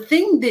so the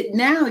thing that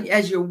now,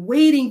 as you're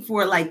waiting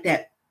for like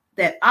that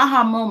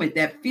aha moment,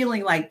 that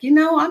feeling like,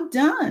 I'm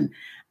done.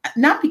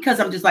 Not because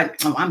I'm just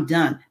like, I'm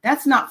done.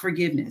 That's not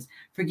forgiveness.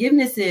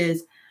 Forgiveness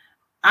is,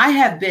 I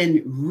have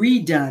been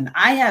redone.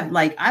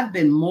 I've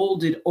been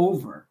molded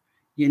over,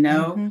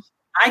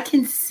 I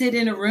can sit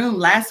in a room.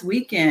 Last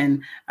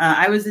weekend,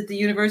 I was at the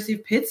University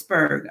of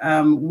Pittsburgh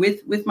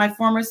with my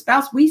former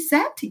spouse. We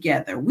sat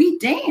together. We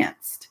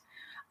danced.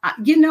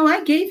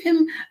 I gave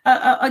him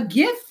a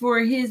gift for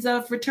his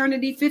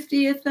fraternity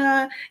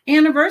 50th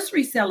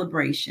anniversary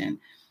celebration.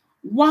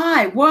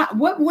 Why?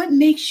 What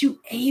makes you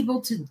able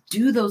to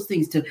do those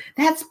things?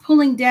 That's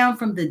pulling down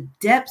from the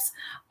depths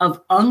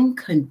of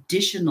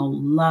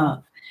unconditional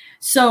love.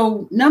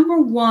 So number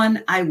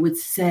one, I would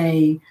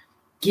say,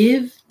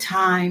 give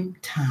time.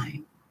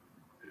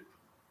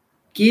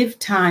 Give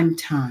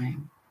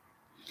time.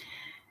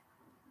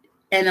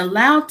 And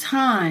allow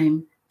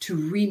time to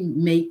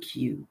remake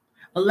you.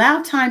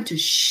 Allow time to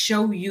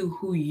show you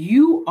who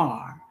you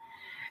are.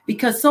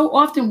 Because so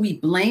often we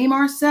blame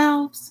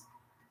ourselves.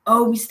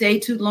 Oh, we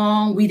stayed too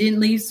long. We didn't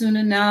leave soon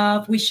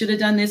enough. We should have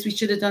done this. We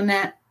should have done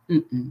that.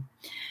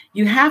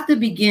 You have to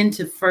begin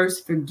to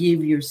first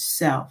forgive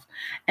yourself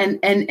and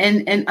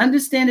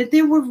understand that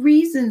there were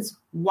reasons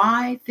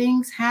why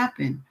things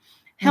happen.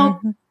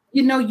 Help.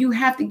 You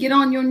have to get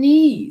on your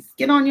knees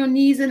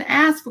and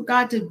ask for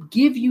God to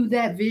give you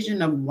that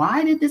vision of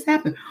why did this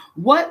happen?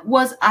 What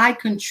was I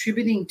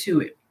contributing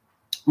to it?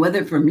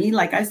 Whether for me,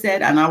 like I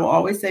said, and I will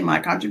always say my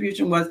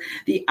contribution was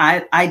the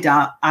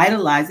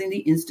idolizing the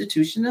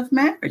institution of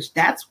marriage.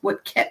 That's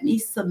what kept me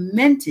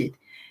cemented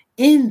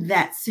in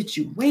that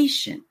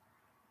situation.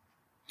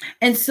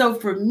 And so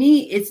for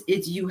me,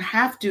 it's you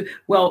have to,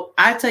 well,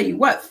 I tell you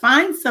what,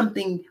 find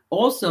something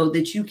also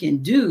that you can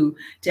do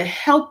to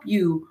help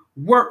you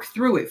work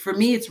through it. For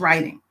me, it's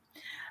writing.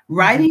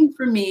 Writing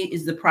for me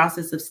is the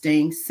process of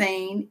staying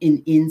sane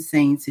in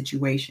insane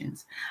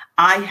situations.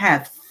 I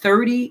have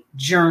 30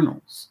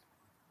 journals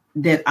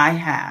that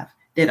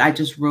I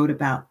just wrote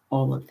about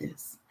all of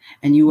this.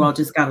 And you all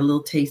just got a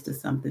little taste of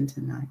something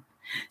tonight.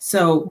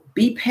 So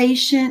be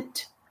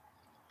patient,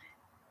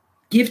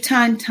 give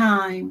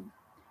time,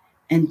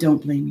 and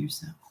don't blame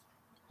yourself.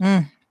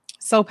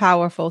 So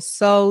powerful.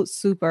 So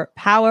super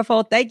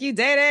powerful. Thank you,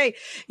 Dede.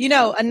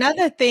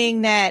 Another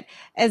thing that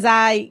as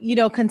I,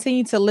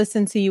 continue to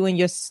listen to you and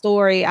your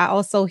story, I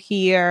also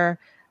hear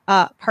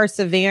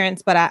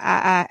perseverance, but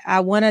I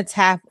want to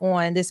tap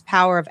on this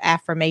power of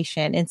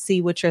affirmation and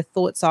see what your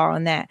thoughts are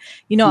on that.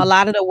 A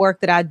lot of the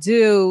work that I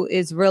do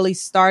is really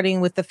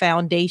starting with the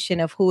foundation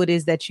of who it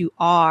is that you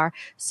are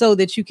so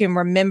that you can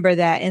remember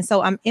that. And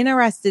so I'm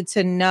interested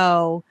to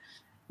know,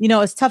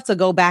 it's tough to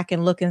go back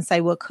and look and say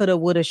what coulda,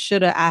 woulda,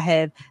 shoulda I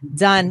have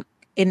done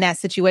in that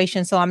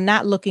situation. So I'm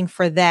not looking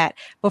for that.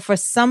 But for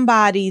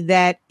somebody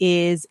that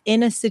is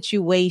in a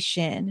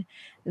situation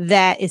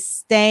that is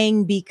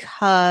staying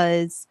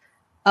because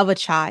of a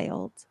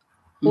child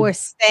or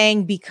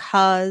staying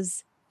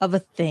because of a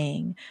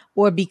thing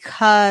or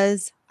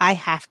because I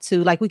have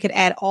to, like we could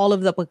add all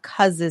of the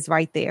becauses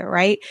right there,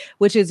 right?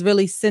 Which is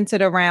really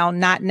centered around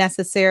not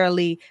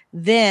necessarily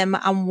them.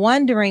 I'm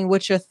wondering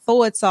what your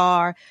thoughts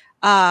are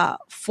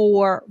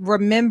for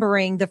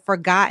remembering the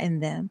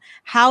forgotten them.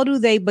 How do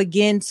they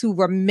begin to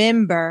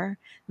remember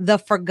the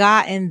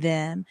forgotten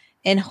them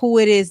and who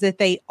it is that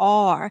they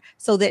are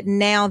so that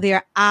now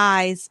their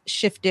eyes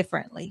shift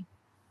differently?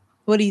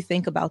 What do you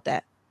think about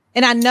that?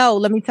 And I know,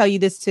 let me tell you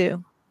this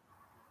too.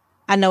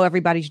 I know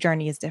everybody's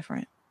journey is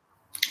different.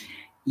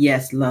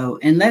 Yes, Lo.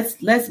 And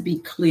let's be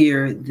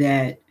clear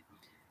that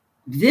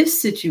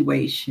this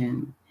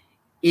situation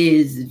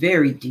is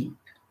very deep,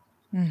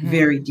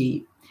 very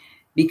deep.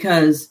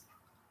 Because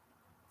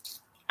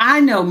I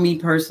know me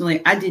personally,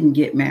 I didn't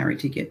get married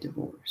to get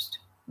divorced.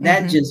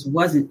 That just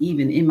wasn't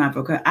even in my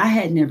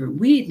vocabulary.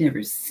 We'd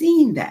never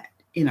seen that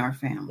in our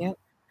family. Yep.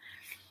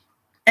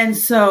 And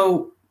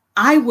so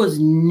I was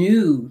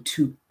new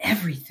to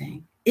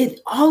everything.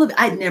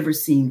 I'd never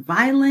seen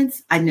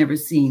violence. I'd never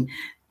seen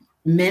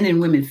men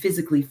and women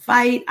physically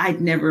fight.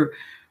 I'd never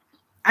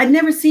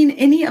seen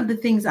any of the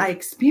things I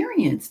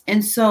experienced.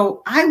 And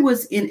so I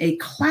was in a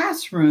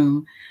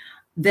classroom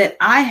that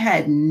I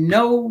had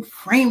no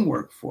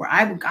framework for.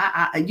 I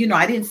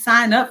didn't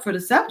sign up for the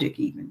subject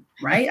even,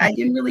 right? I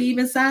didn't really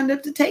even sign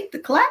up to take the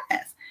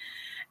class.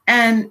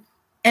 And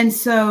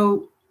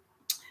so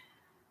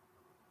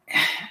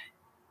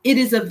it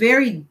is a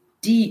very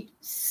deep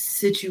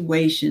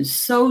situation,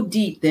 so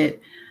deep that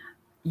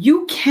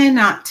you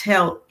cannot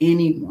tell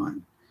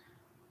anyone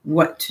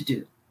what to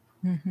do.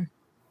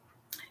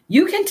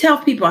 You can tell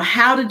people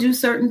how to do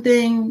certain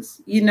things.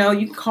 You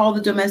can call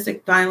the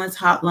domestic violence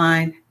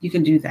hotline. You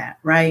can do that,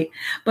 right?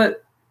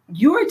 But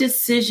your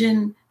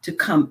decision to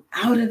come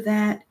out of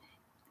that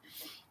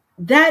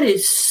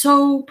is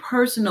so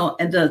personal.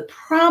 And the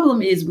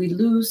problem is we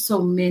lose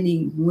so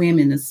many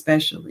women,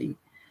 especially,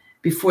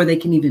 before they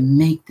can even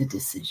make the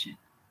decision.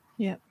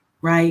 Yeah.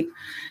 Right?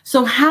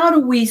 So how do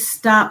we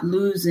stop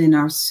losing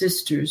our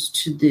sisters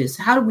to this?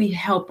 How do we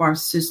help our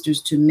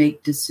sisters to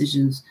make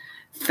decisions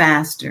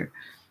faster?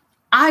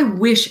 I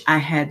wish I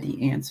had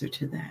the answer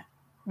to that.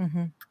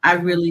 I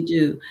really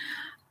do.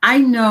 I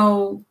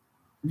know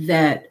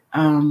that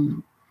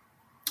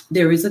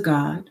there is a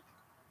God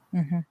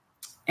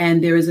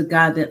and there is a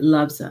God that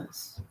loves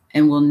us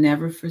and will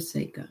never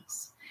forsake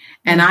us.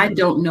 And I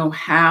don't know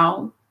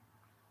how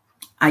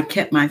I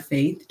kept my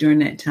faith during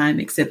that time,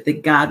 except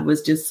that God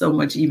was just so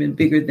much even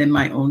bigger than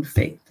my own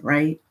faith,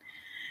 right?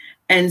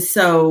 And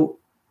so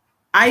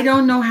I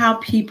don't know how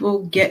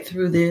people get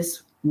through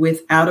this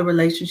without a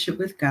relationship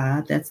with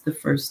God. That's the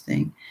first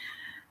thing.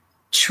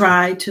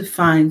 Try to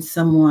find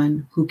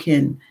someone who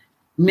can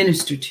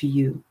minister to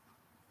you,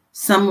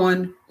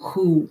 someone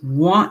who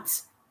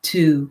wants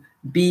to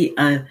be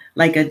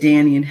like a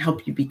Danny and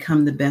help you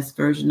become the best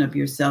version of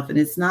yourself. And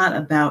it's not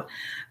about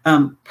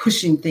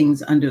pushing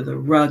things under the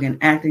rug and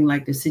acting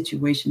like the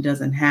situation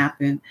doesn't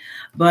happen,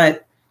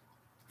 but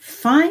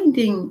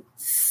finding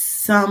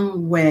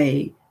some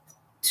way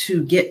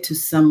to get to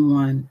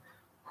someone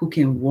who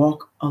can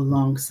walk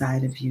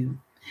alongside of you.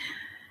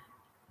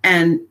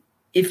 And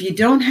if you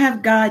don't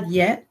have God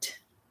yet,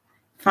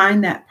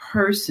 find that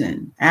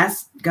person.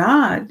 Ask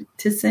God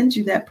to send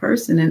you that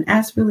person, and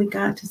ask really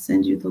God to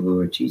send you the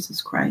Lord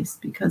Jesus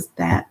Christ, because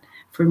that,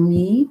 for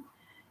me,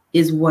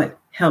 is what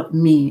helped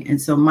me.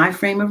 And so my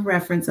frame of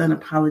reference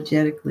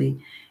unapologetically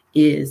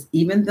is,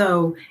 even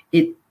though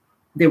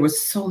there were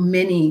so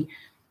many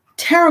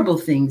terrible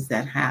things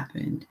that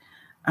happened,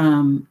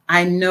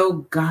 I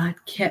know God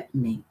kept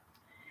me,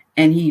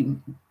 and he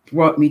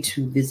brought me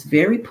to this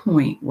very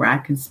point where I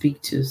can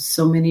speak to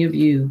so many of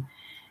you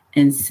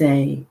and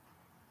say,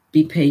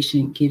 be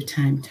patient, give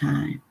time,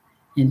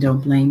 and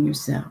don't blame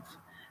yourself.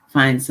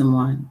 Find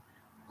someone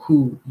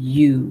who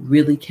you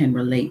really can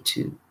relate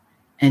to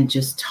and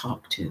just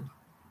talk to.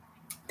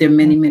 There are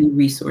many, many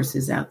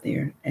resources out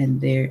there,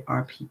 and there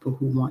are people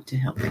who want to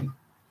help you.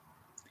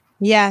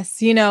 Yes,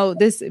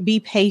 this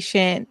be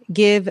patient,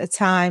 give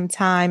time,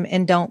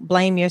 and don't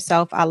blame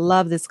yourself. I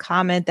love this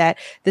comment that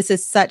this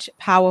is such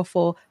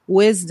powerful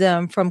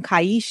wisdom from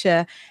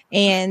Kaisha.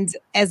 And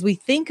as we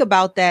think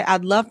about that,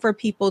 I'd love for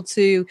people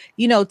to,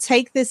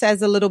 take this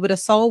as a little bit of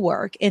soul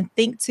work and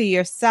think to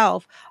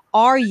yourself,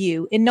 are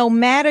you? And no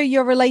matter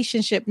your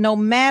relationship, no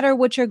matter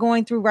what you're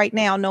going through right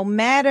now, no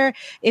matter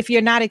if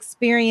you're not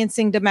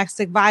experiencing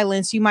domestic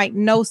violence, you might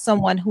know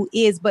someone who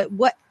is, but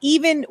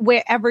even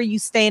wherever you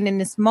stand in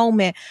this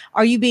moment,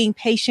 are you being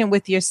patient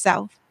with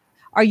yourself?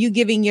 Are you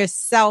giving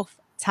yourself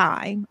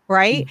time,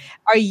 right?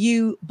 Are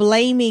you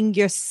blaming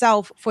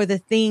yourself for the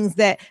things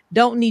that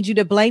don't need you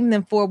to blame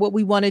them for? What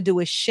we want to do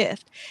is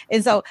shift.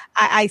 And so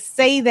I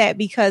say that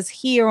because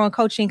here on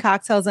Coaching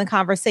Cocktails and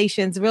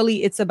Conversations,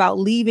 really, it's about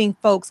leaving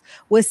folks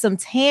with some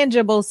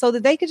tangible so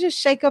that they could just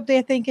shake up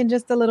their thinking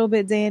just a little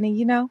bit, Danny,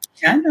 I know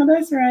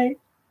that's right.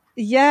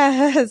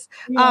 Yes.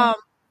 Yeah.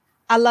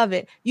 I love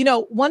it.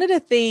 One of the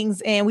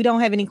things, and we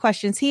don't have any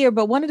questions here,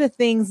 but one of the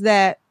things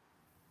that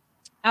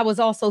I was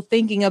also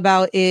thinking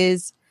about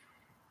is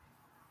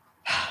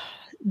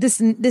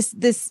this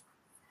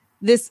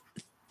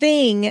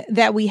thing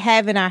that we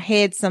have in our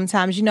heads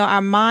sometimes.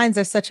 Our minds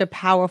are such a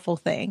powerful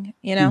thing,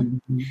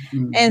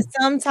 Mm-hmm. And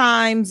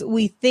sometimes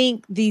we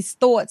think these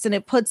thoughts and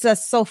it puts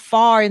us so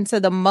far into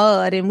the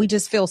mud and we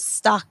just feel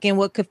stuck in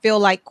what could feel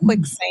like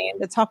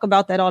quicksand. To talk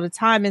about that all the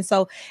time. And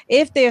so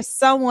if there's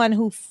someone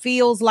who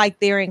feels like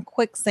they're in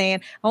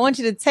quicksand, I want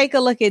you to take a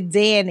look at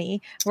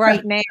Danny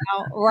right now,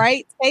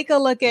 right? Take a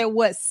look at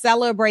what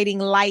celebrating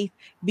life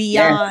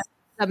beyond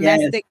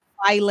domestic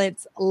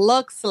violence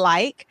looks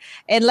like.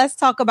 And let's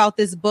talk about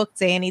this book,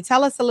 Danny.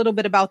 Tell us a little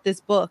bit about this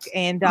book.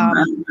 And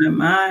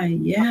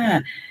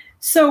yeah.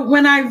 So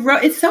when I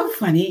wrote, it's so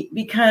funny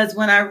because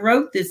when I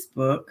wrote this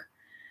book,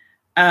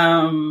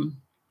 I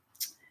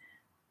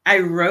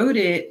wrote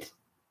it,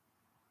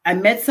 I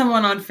met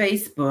someone on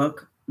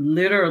Facebook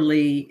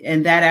literally,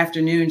 and that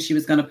afternoon she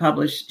was going to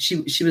publish,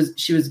 she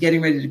was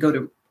getting ready to go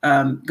to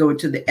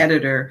the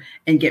editor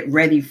and get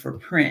ready for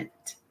print.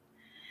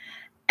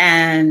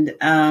 And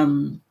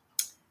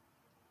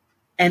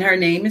her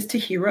name is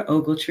Tahira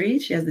Ogletree.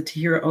 She has the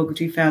Tahira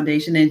Ogletree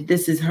Foundation, and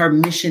this is her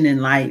mission in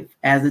life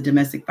as a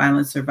domestic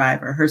violence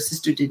survivor. Her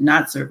sister did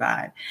not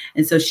survive,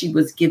 and so she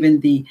was given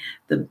the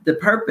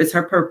purpose.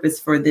 Her purpose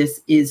for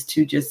this is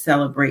to just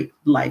celebrate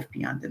life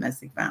beyond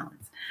domestic violence.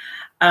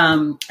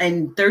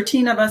 And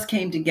 13 of us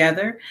came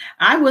together.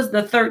 I was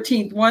the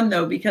 13th one,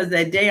 though, because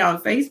that day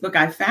on Facebook,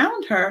 I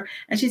found her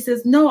and she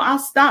says, no, I'll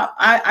stop.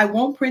 I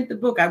won't print the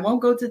book. I won't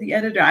go to the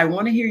editor. I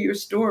want to hear your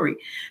story.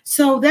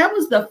 So that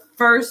was the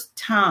first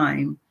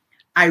time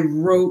I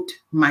wrote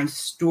my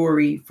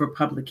story for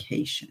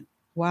publication.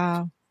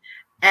 Wow.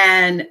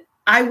 And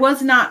I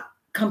was not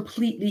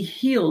completely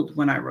healed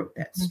when I wrote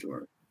that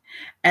story.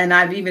 And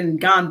I've even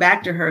gone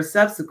back to her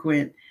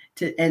subsequent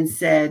and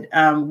said,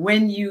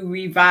 when you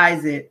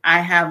revise it,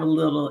 I have a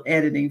little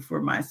editing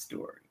for my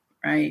story,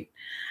 right?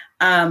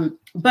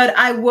 But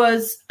I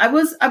was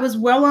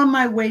well on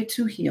my way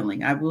to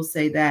healing. I will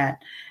say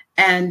that.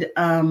 And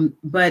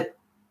but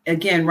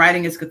again,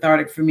 writing is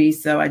cathartic for me,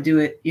 so I do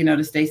it,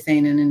 to stay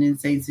sane in an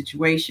insane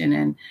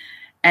situation.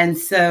 And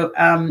so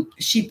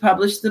she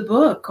published the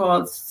book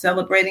called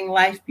Celebrating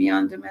Life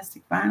Beyond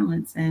Domestic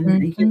Violence,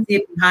 and you can see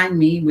it behind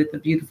me with a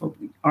beautiful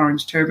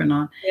orange turban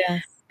on.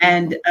 Yes.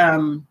 And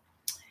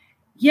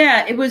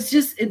it was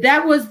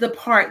that was the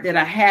part that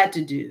I had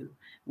to do.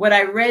 What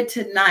I read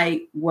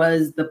tonight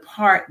was the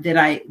part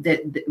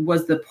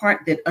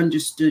that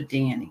understood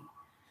Danny.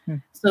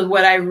 So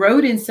what I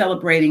wrote in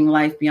Celebrating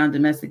Life Beyond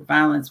Domestic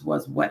Violence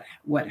was what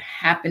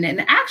happened.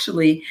 And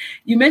actually,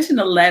 you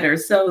mentioned a letter.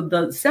 So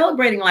the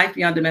Celebrating Life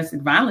Beyond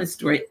Domestic Violence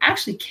story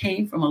actually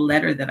came from a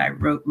letter that I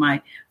wrote my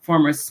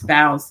former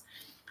spouse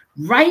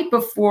right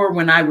before,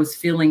 when I was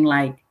feeling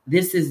like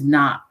this is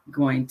not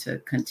going to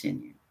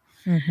continue.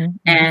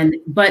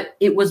 But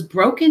it was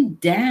broken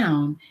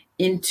down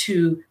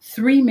into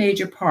 3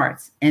 major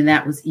parts, and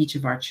that was each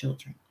of our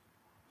children.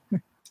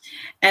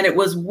 And it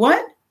was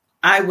what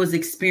I was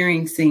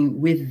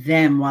experiencing with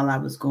them while I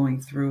was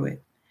going through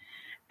it.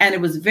 And it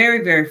was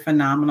very, very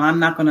phenomenal. I'm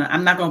not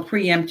gonna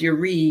preempt your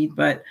read,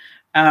 but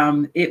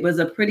it was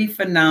a pretty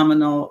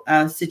phenomenal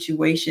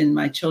situation.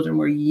 My children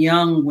were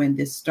young when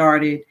this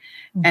started,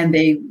 and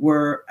they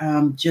were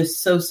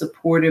just so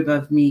supportive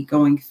of me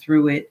going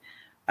through it.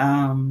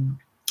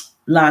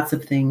 Lots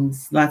of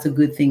things, lots of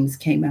good things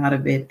came out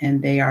of it.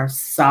 And they are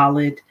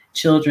solid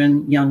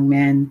children, young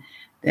men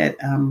that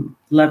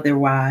love their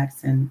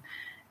wives.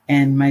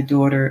 And my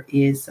daughter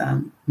is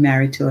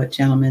married to a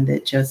gentleman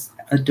that just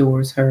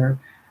adores her,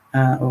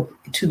 or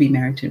to be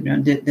married to,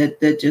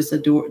 that just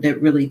adore,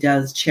 that really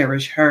does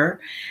cherish her.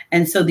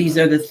 And so these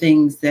are the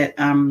things that,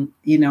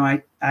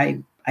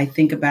 I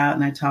think about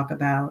and I talk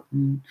about.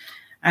 And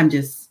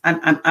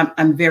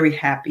I'm very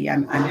happy.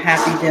 I'm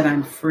happy that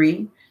I'm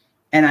free.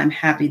 And I'm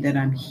happy that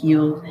I'm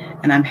healed,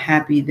 and I'm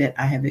happy that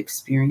I have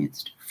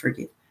experienced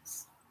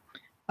forgiveness.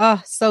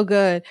 Oh, so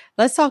good.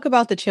 Let's talk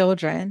about the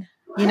children.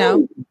 I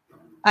know,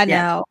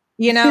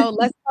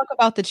 let's talk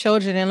about the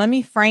children, and let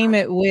me frame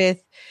it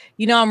with,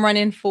 I'm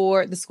running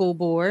for the school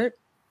board.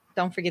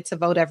 Don't forget to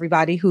vote,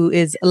 everybody who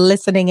is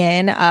listening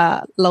in.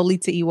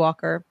 Lolita E.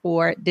 Walker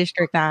for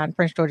District 9,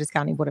 Prince George's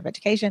County Board of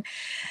Education.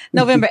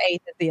 November 8th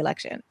is the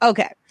election.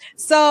 Okay.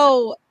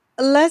 So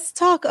let's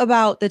talk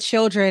about the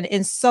children.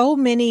 And so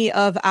many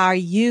of our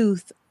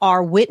youth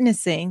are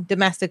witnessing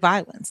domestic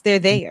violence. They're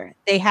there.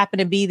 They happen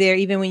to be there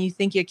even when you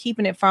think you're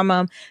keeping it from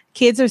them.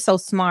 Kids are so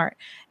smart.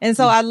 And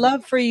so I'd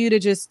love for you to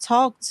just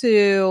talk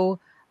to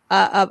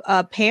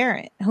a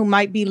parent who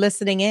might be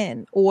listening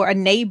in, or a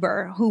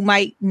neighbor who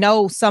might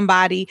know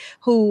somebody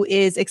who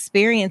is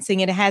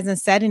experiencing it and hasn't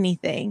said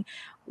anything.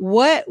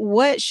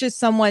 What should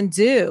someone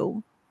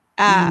do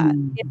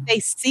if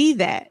they see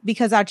that?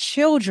 Because our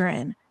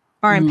children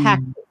are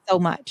impacted so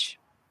much.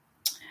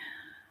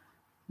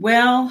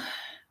 Well,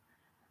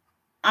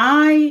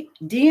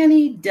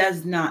 Danny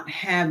does not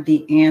have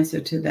the answer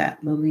to that,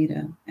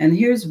 Lolita. And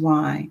here's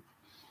why.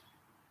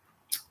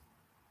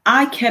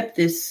 I kept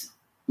this,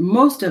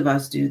 most of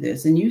us do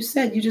this, and you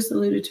just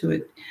alluded to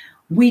it.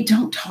 We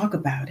don't talk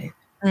about it.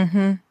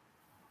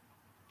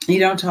 You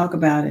don't talk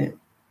about it.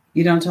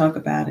 You don't talk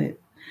about it.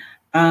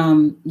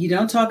 You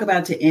don't talk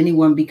about it to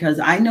anyone, because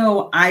I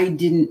know I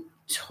didn't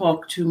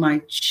talk to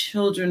my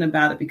children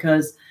about it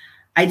because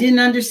I didn't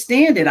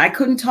understand it. I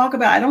don't talk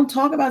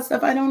about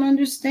stuff I don't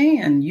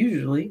understand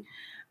usually.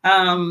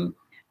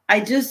 I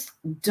just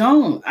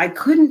don't. I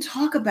couldn't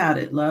talk about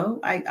it, Lo.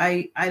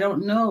 I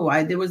don't know.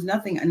 There was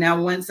nothing.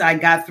 Now, once I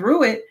got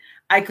through it,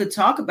 I could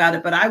talk about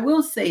it. But I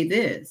will say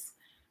this: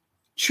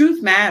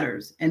 truth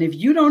matters. And if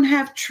you don't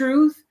have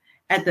truth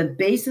at the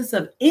basis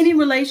of any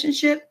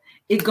relationship,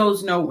 it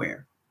goes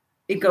nowhere.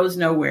 It goes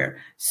nowhere.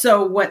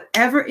 So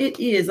whatever it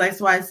is, that's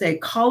why I say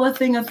call a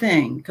thing a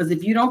thing. Because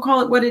if you don't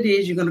call it what it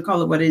is, you're going to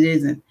call it what it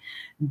isn't.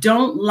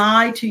 Don't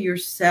lie to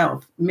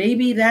yourself.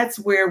 Maybe that's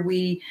where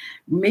the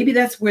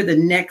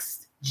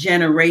next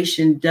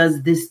generation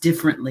does it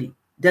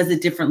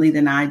differently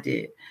than I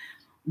did.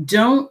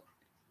 Don't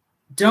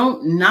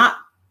not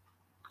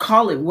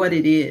call it what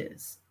it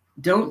is.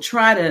 Don't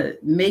try to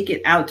make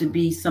it out to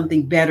be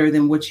something better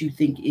than what you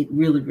think it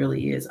really,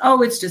 really is.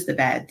 Oh, it's just a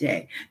bad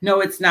day. No,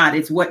 it's not.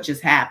 It's what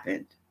just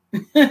happened.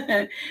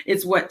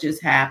 It's what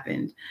just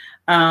happened.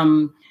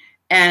 And,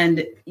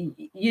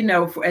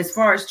 as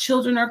far as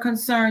children are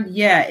concerned,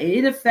 yeah,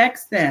 it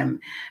affects them.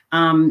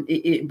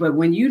 But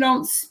when you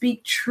don't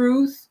speak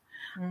truth,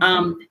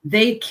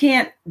 they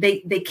can't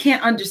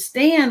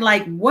understand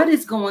like what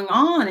is going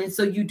on. And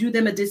so you do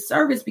them a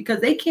disservice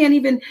because they can't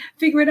even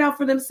figure it out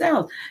for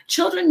themselves.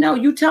 Children know,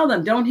 you tell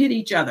them don't hit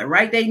each other,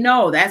 right? They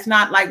know that's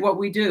not like what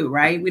we do,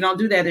 right? We don't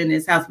do that in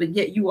this house, but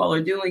yet you all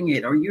are doing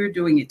it, or you're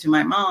doing it to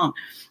my mom,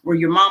 or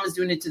your mom is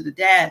doing it to the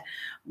dad.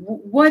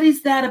 What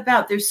is that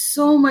about? There's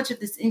so much of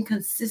this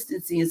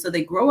inconsistency. And so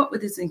they grow up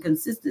with this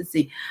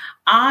inconsistency.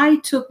 I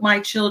took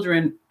my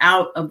children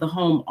out of the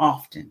home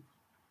often,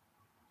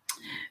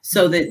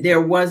 so that there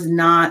was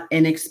not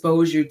an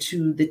exposure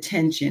to the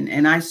tension.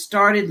 And I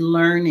started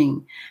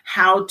learning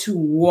how to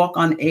walk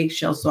on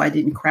eggshells so I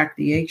didn't crack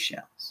the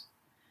eggshells.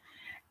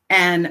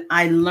 And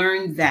I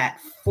learned that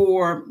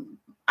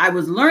I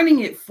was learning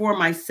it for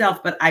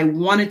myself, but I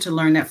wanted to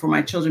learn that for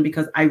my children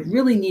because I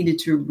really needed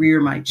to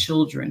rear my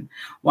children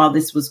while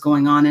this was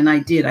going on. And I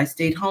did. I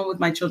stayed home with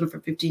my children for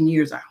 15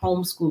 years. I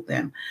homeschooled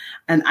them,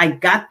 and I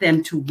got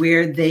them to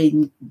where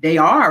they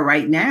are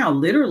right now.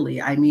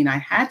 Literally. I mean, I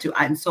had to.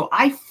 And so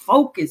I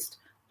focused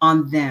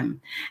on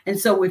them. And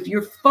so if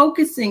you're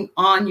focusing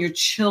on your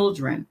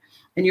children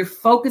and you're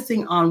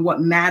focusing on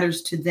what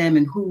matters to them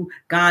and who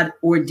God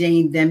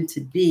ordained them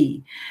to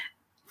be.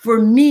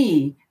 For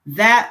me,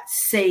 that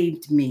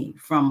saved me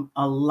from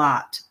a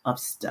lot of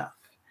stuff.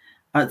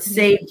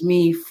 Saved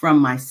me from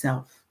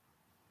myself.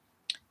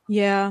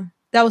 Yeah,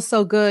 that was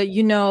so good.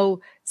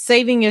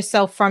 Saving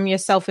yourself from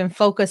yourself and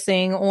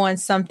focusing on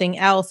something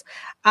else.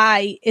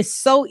 It's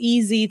so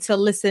easy to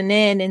listen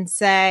in and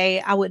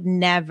say, I would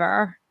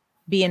never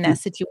be in that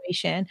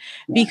situation,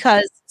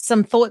 because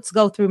some thoughts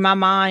go through my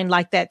mind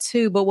like that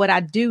too. But what I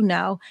do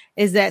know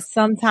is that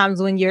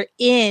sometimes when you're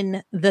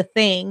in the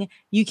thing,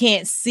 you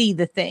can't see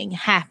the thing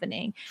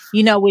happening.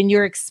 When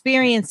you're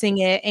experiencing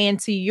it, and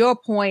to your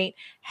point,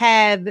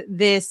 have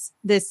this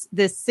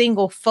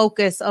single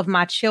focus of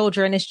my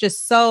children. It's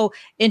just so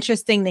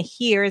interesting to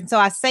hear. And so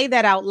I say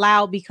that out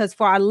loud because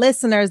for our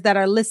listeners that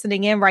are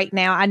listening in right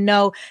now, I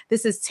know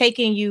this is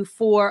taking you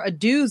for a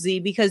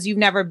doozy because you've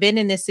never been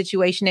in this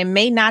situation and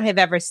may not have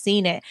ever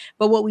seen it.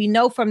 But what we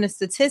know from the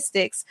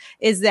statistics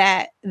is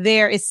that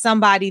there is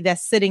somebody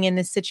that's sitting in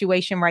this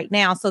situation right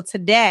now. So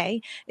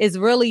today is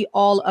really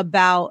all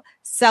about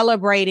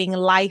celebrating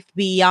life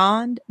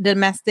beyond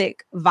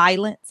domestic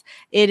violence.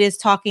 It is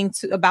talking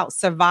about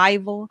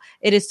survival.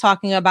 It is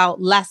talking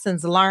about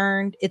lessons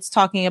learned. It's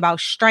talking about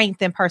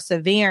strength and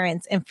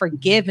perseverance and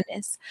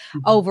forgiveness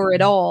over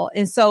it all.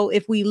 And so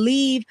if we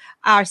leave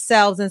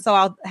ourselves, and so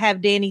I'll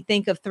have Danny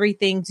think of 3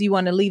 things you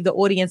want to leave the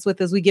audience with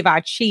as we give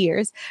our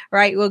cheers,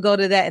 right? We'll go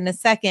to that in a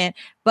second.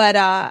 But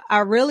I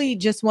really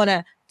just want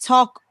to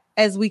talk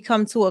as we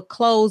come to a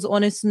close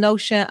on this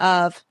notion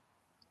of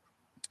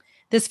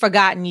this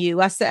forgotten you.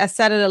 I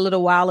said it a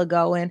little while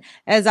ago. And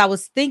as I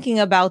was thinking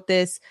about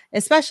this,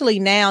 especially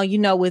now,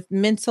 with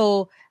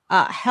mental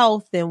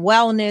health and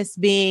wellness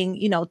being,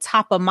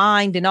 top of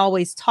mind and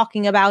always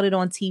talking about it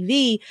on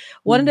TV,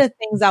 one of the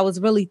things I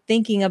was really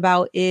thinking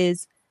about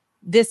is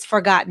this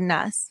forgotten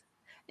us.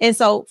 And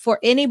so for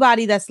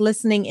anybody that's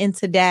listening in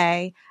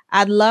today,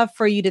 I'd love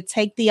for you to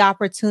take the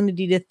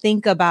opportunity to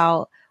think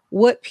about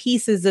what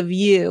pieces of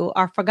you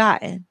are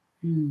forgotten.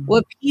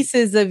 What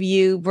pieces of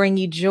you bring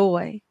you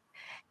joy?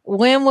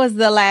 When was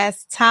the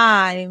last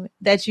time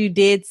that you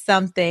did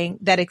something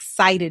that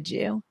excited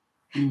you?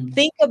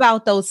 Think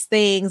about those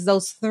things,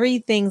 those 3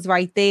 things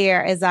right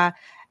there as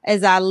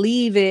I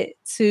leave it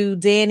to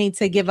Danny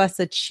to give us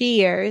a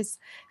cheers,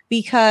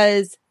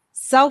 because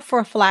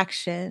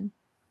self-reflection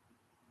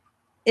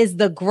is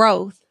the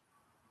growth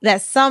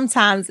that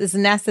sometimes is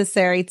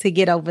necessary to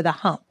get over the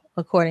hump,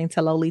 according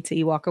to Lolita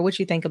E. Walker. What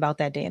you think about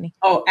that, Danny?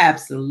 Oh,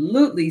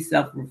 absolutely.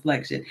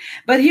 Self-reflection.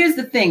 But here's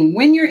the thing.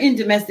 When you're in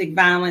domestic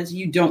violence,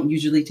 you don't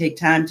usually take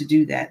time to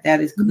do that.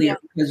 That is clear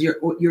because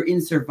you're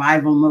in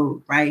survival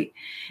mode, right?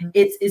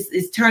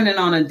 It's turning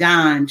on a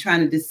dime,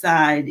 trying to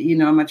decide,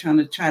 am I trying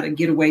to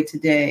get away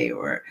today,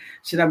 or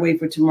should I wait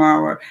for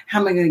tomorrow, or how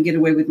am I going to get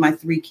away with my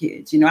 3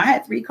 kids? I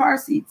had 3 car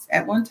seats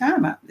at one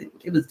time.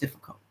 It was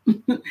difficult.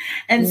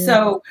 And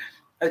so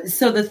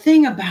the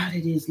thing about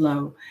it is,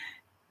 Lo,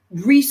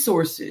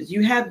 resources.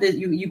 You have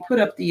you put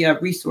up the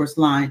resource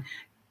line.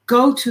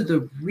 Go to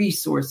the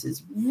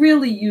resources.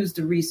 Really use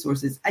the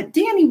resources.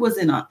 Danny was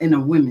in a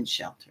women's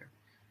shelter.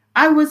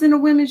 I was in a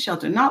women's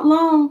shelter, not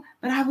long,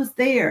 but I was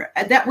there.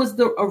 That was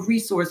a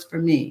resource for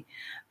me.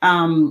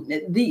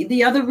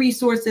 The other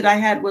resource that I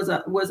had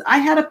was I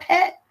had a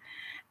pet.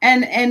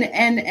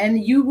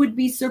 And you would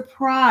be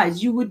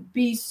surprised. You would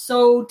be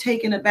so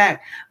taken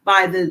aback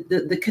by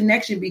the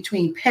connection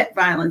between pet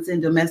violence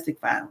and domestic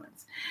violence.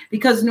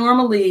 Because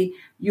normally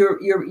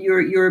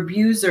your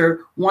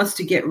abuser wants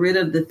to get rid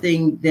of the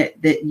thing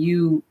that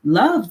you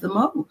love the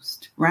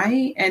most,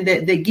 right? And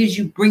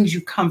that brings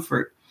you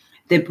comfort,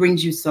 that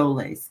brings you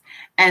solace.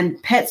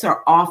 And pets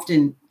are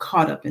often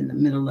caught up in the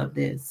middle of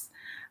this.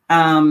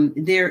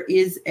 There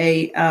is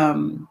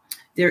in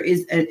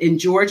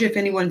Georgia, if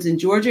anyone's in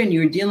Georgia and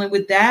you're dealing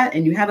with that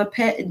and you have a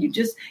pet and you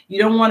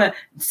don't want to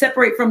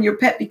separate from your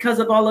pet because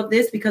of all of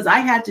this, because I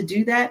had to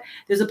do that.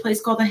 There's a place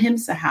called the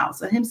Ahimsa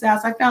House. Ahimsa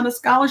House, I found a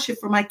scholarship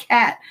for my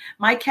cat.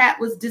 My cat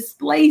was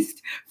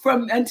displaced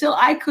until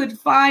I could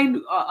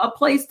find a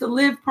place to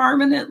live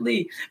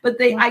permanently. But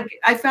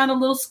I found a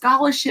little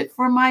scholarship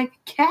for my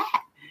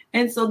cat.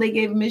 And so they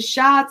gave him his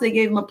shots. They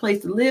gave him a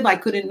place to live. I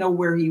couldn't know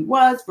where he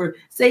was for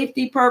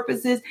safety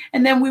purposes.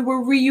 And then we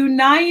were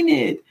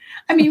reunited.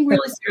 I mean,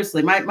 really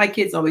seriously, my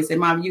kids always say,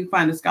 Mom, you can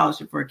find a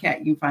scholarship for a cat.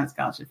 You can find a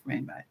scholarship for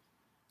anybody.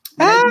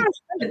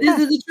 This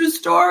is a true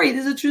story.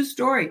 This is a true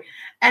story.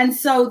 And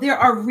so there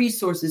are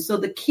resources. So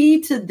the key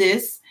to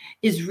this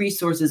is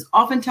resources.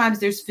 Oftentimes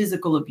there's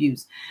physical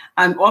abuse.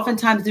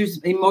 Oftentimes there's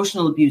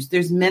emotional abuse.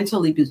 There's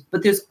mental abuse,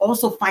 but there's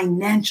also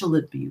financial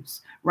abuse,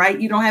 right?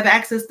 You don't have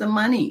access to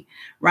money,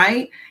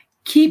 right?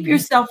 Keep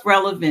yourself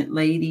relevant,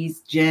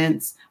 ladies,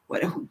 gents,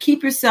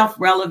 keep yourself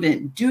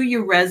relevant. Do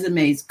your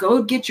resumes.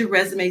 Go get your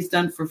resumes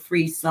done for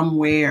free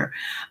somewhere.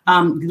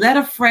 Let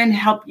a friend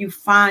help you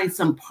find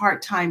some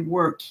part-time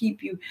work.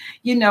 Keep you,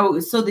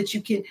 so that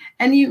you can,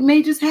 and you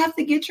may just have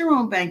to get your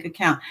own bank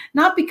account.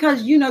 Not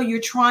because,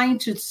 you're trying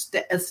to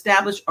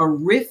establish a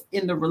rift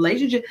in the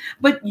relationship,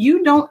 but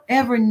you don't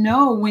ever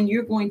know when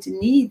you're going to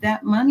need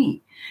that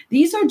money.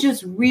 These are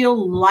just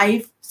real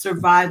life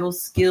survival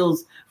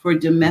skills for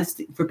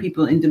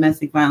people in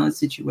domestic violence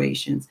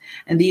situations.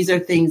 And these are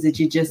things that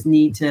you just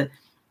need to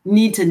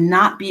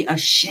not be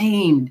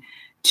ashamed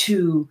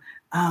to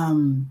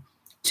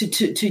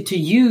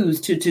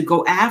use, to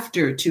go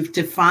after,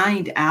 to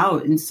find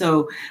out. And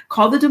so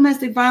call the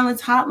domestic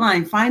violence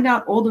hotline, find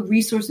out all the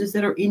resources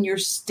that are in your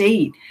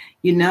state,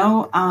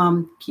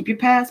 keep your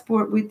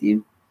passport with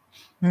you.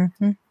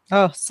 Mm-hmm.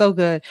 Oh, so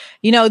good.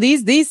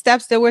 These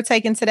steps that we're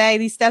taking today,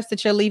 these steps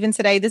that you're leaving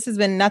today, this has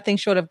been nothing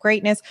short of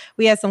greatness.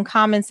 We had some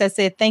comments that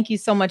said, thank you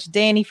so much,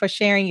 Danny, for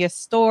sharing your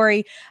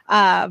story.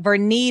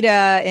 Vernita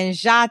and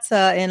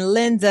Jata and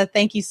Linda,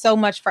 thank you so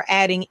much for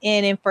adding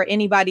in. And for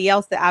anybody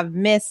else that I've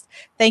missed,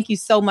 thank you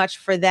so much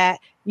for that.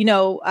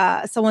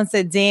 Someone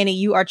said, Danny,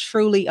 you are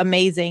truly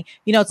amazing.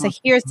 To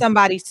hear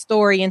somebody's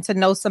story and to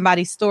know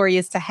somebody's story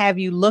is to have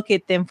you look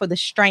at them for the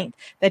strength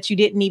that you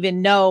didn't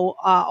even know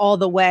all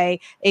the way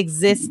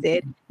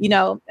existed.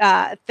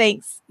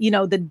 Thanks.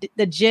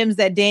 The gems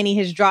that Danny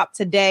has dropped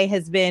today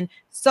has been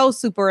so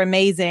super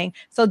amazing.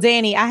 So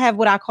Danny, I have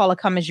what I call a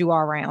come as you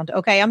are round.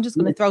 Okay. I'm just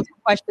going to throw some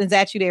questions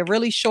at you. They're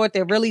really short.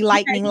 They're really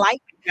lightning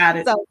light. Got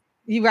it. So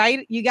you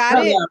right? You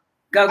got it?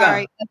 Go. All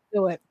right, let's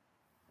do it.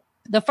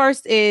 The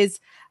first is,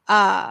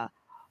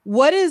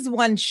 what is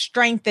one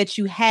strength that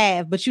you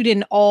have, but you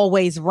didn't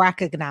always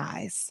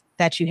recognize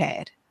that you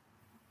had?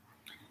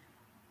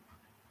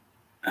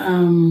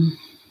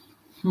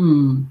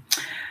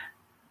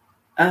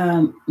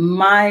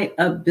 My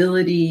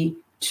ability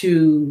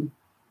to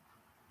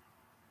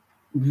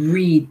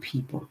read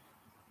people.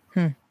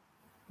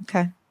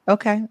 Okay.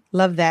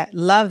 Love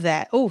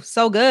that. Oh,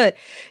 so good.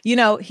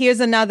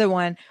 Here's another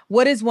one.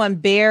 What is one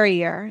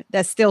barrier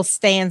that still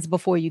stands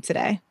before you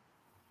today?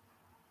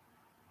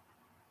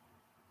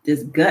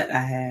 This gut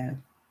I have.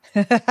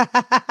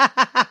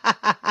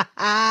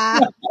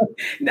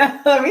 No,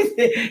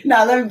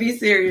 let me be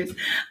serious.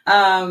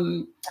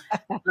 Girl,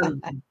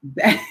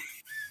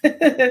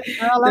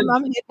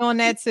 I'm hitting on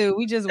that too.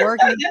 We just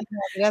working.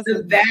 That's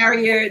the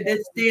barrier that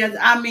stands.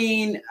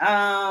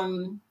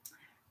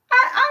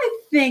 I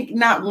think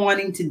not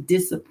wanting to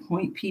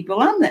disappoint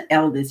people. I'm the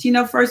eldest.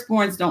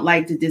 Firstborns don't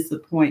like to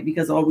disappoint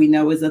because all we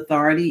know is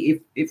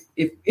authority. If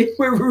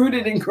we're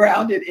rooted and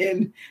grounded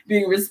in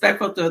being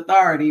respectful to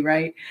authority,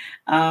 right?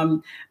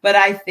 But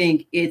I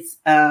think it's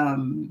I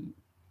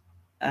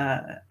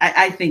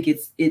think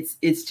it's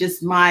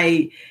just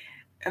my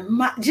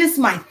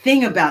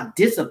thing about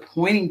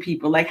disappointing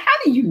people. Like, how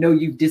do you know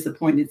you've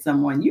disappointed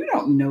someone? You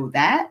don't know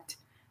that.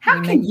 How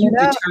can you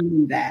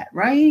determine that,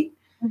 right?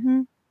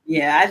 Mm-hmm.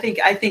 Yeah, I think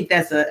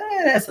that's a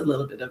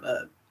little bit of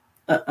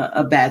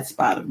a bad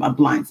spot of my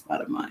blind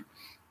spot of mine.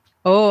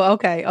 Oh,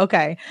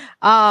 okay.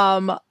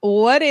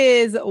 What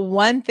is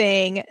one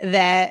thing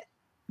that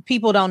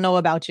people don't know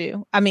about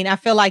you? I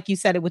feel like you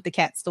said it with the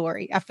cat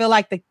story. I feel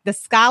like the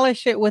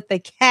scholarship with the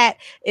cat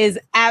is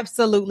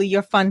absolutely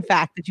your fun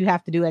fact that you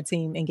have to do at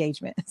team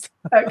engagement.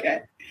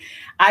 Okay.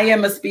 I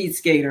am a speed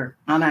skater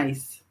on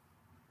ice.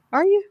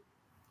 Are you?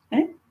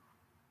 Eh?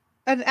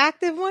 An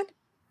active one?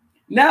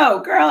 No,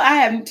 girl, I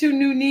have 2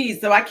 new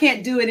knees, so I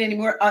can't do it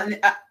anymore.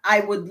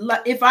 I would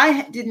if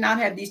I did not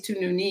have these 2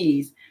 new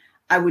knees,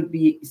 I would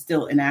be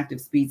still an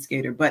active speed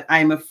skater, but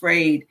I'm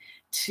afraid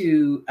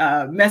to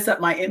mess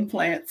up my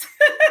implants.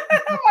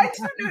 My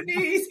 2 new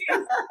knees.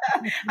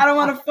 I don't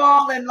want to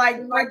fall and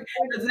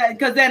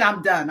because then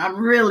I'm done. I'm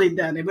really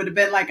done. It would have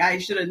been like I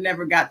should have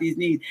never got these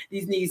knees.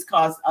 These knees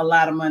cost a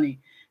lot of money.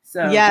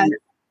 So yeah,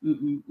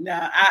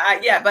 no,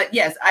 but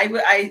yes,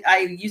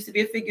 I used to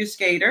be a figure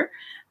skater.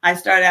 I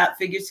started out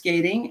figure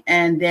skating,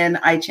 and then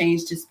I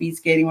changed to speed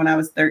skating when I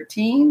was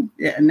 13,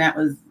 and that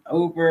was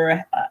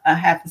over a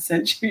half a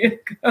century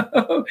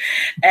ago.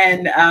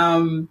 And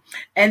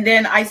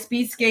then I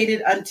speed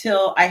skated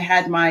until I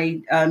had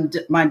my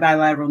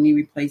bilateral knee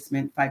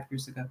replacement 5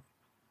 years ago.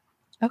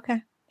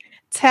 Okay.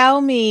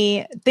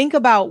 Think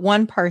about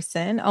one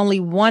person,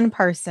 only one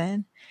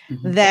person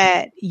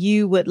that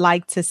you would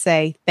like to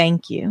say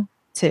thank you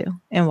to,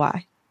 and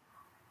why?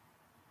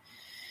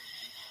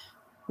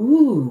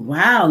 Ooh,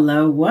 wow,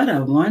 Lo, what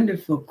a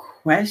wonderful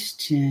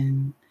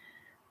question.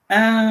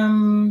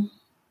 I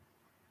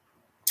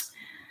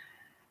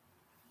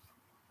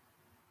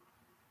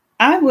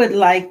would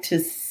like to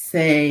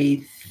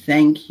say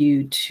thank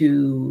you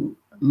to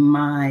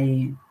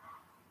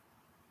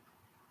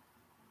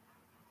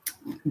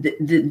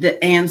the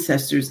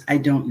ancestors I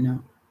don't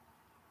know.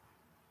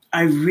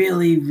 I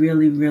really,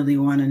 really, really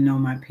want to know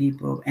my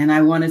people. And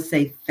I want to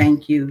say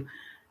thank you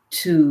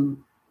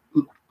to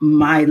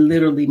my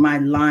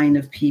line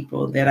of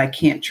people that I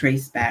can't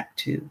trace back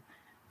to.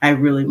 I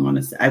really want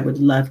to say, I would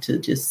love to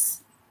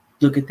just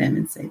look at them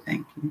and say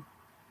thank you.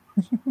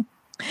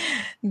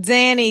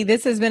 Danny,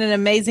 this has been an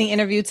amazing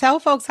interview. Tell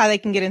folks how they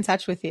can get in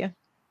touch with you.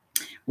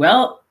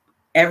 Well,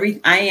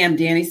 I am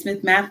Danny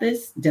Smith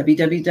Mathis,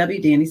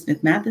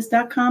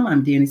 www.dannysmithmathis.com.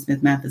 I'm Danny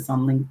Smith Mathis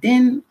on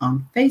LinkedIn,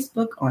 on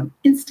Facebook, on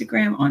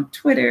Instagram, on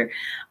Twitter,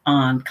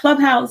 on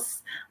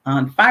Clubhouse,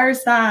 on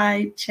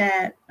Fireside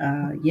Chat.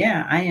 I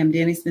am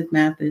Danny Smith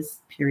Mathis,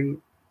 period.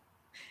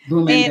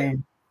 Boom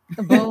and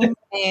bam. Boom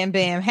and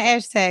bam.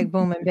 Hashtag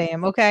boom and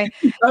bam. Okay.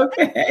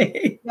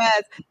 Okay.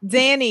 Yes.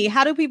 Danny,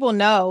 how do people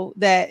know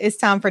that it's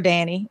time for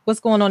Danny? What's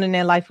going on in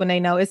their life when they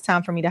know it's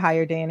time for me to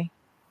hire Danny?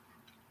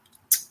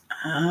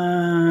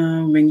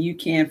 When you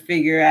can't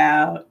figure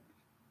out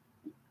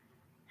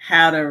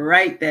how to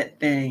write that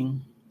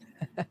thing,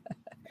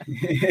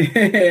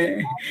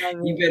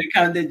 you better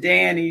come to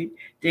Danny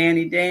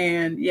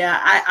Dan.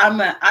 Yeah,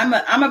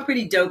 I'm a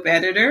pretty dope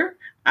editor.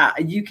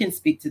 You can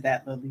speak to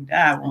that, Lolita.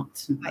 I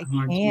won't.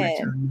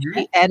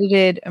 She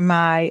edited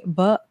my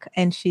book,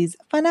 and she's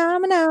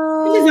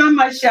phenomenal. She's on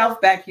my shelf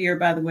back here,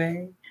 by the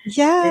way.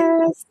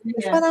 Yes.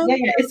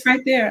 It's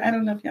right there. I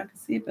don't know if y'all can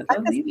see it, but I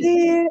can see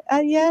it.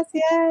 Yes.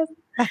 Yeah.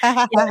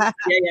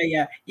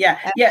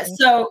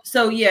 So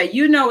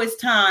it's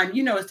time.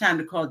 It's time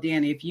to call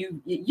Danny. If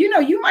you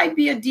might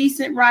be a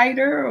decent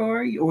writer,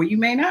 or you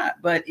may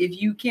not. But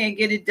if you can't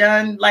get it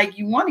done like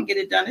you want to get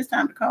it done, it's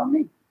time to call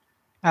me.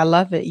 I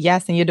love it.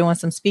 Yes, and you're doing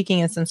some speaking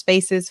in some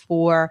spaces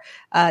for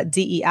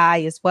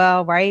DEI as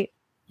well, right?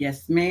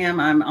 Yes, ma'am.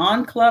 I'm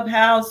on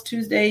Clubhouse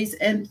Tuesdays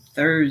and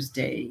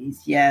Thursdays.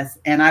 Yes.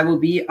 And I will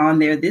be on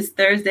there this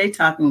Thursday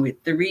talking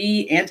with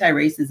 3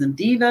 anti-racism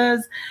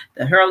divas,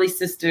 the Hurley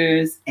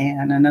sisters,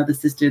 and another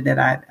sister that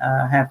I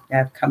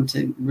have come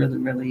to really,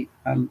 really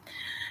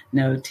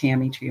know,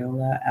 Tammy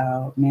Triola.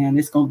 Oh, man,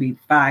 it's going to be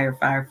fire.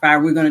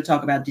 We're going to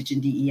talk about ditching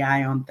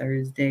DEI on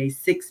Thursday,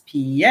 6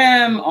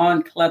 p.m.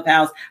 on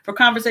Clubhouse for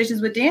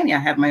Conversations with Danny. I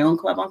have my own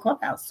club on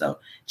Clubhouse. So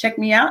check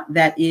me out.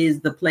 That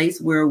is the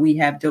place where we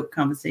have dope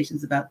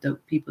conversations about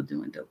dope people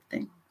doing dope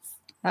things.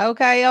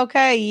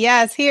 Okay.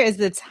 Yes, here is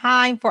the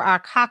time for our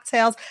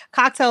cocktails.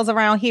 Cocktails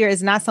around here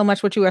is not so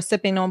much what you are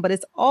sipping on, but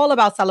it's all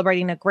about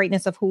celebrating the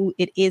greatness of who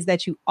it is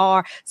that you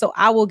are. So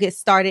I will get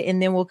started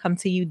and then we'll come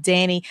to you,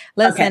 Danny.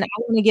 Listen, okay. I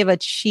want to give a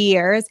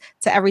cheers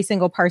to every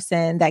single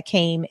person that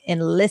came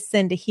and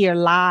listened here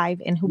live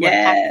and who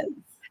were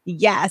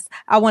Yes,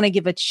 I want to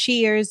give a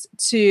cheers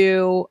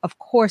to, of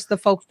course, the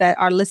folks that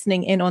are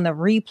listening in on the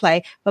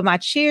replay. But my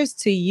cheers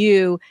to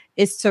you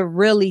is to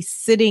really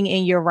sitting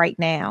in your right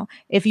now.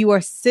 If you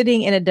are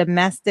sitting in a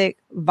domestic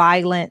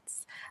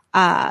violence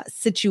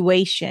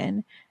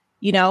situation,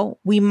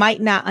 we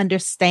might not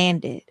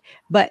understand it.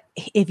 But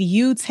if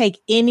you take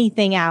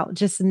anything out,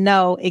 just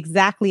know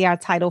exactly our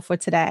title for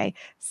today,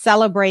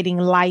 Celebrating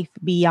Life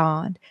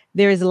Beyond.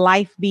 There is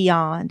life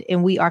beyond,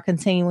 and we are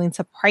continuing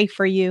to pray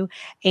for you.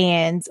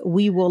 And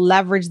we will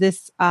leverage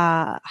this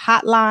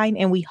hotline,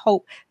 and we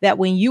hope that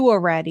when you are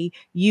ready,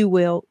 you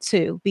will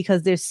too,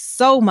 because there's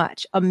so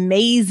much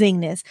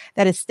amazingness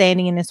that is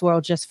standing in this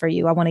world just for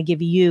you. I want to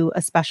give you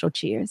a special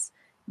cheers.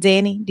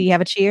 Danny, do you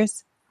have a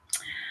cheers?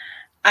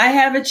 I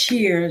have a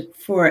cheer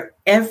for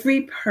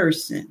every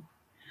person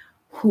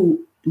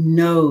who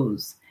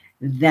knows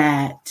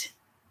that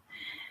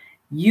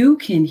you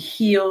can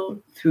heal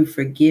through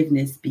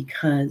forgiveness,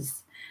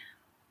 because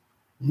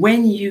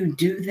when you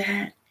do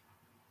that,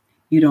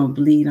 you don't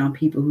bleed on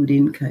people who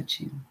didn't cut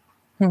you.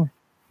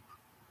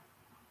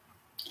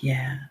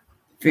 Yeah.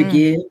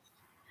 Forgive.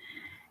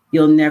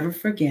 You'll never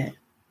forget.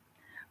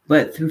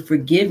 But through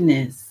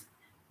forgiveness,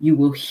 you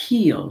will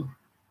heal.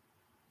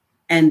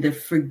 And the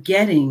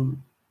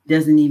forgetting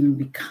doesn't even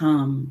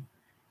become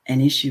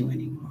an issue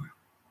anymore.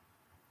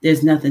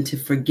 There's nothing to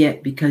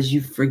forget because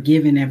you've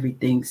forgiven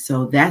everything.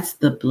 So that's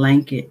the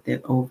blanket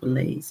that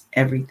overlays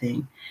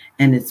everything.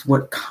 And it's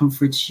what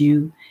comforts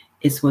you.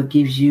 It's what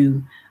gives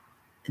you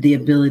the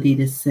ability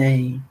to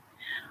say,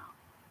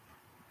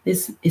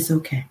 it's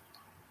okay.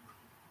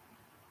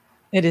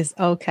 It is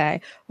okay.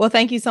 Well,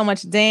 thank you so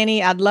much,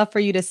 Danny. I'd love for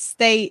you to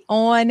stay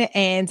on.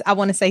 And I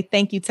want to say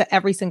thank you to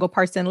every single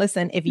person.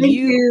 Listen, if Thank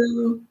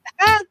you.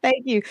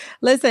 Thank you.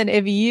 Listen,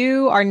 if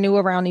you are new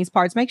around these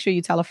parts, make sure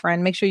you tell a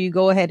friend. Make sure you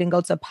go ahead and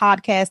go to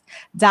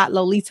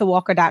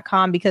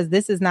podcast.lolitawalker.com, because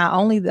this is not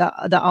only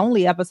the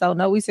only episode.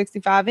 No, we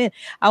 65 in.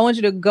 I want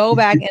you to go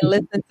back and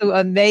listen to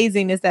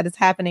amazingness that is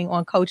happening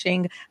on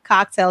Coaching,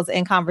 Cocktails,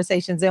 and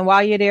Conversations. And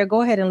while you're there,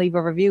 go ahead and leave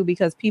a review,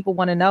 because people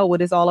want to know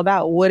what it's all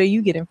about. What are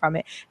you getting from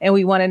it? And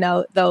we want to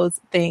know those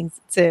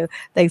things too.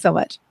 Thanks so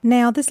much.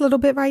 Now, this little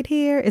bit right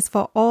here is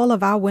for all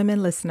of our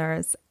women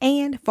listeners,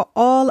 and for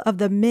all of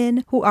the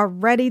men who are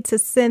ready to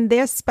send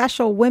their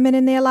special women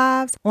in their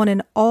lives on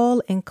an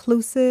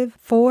all-inclusive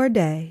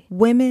 4-day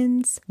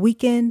women's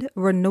weekend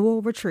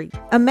renewal retreat.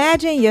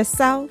 Imagine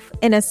yourself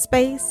in a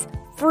space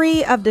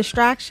free of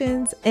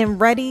distractions and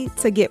ready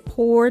to get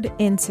poured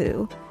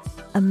into.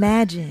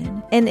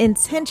 Imagine an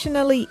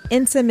intentionally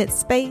intimate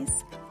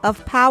space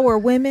of power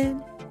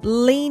women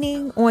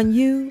leaning on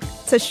you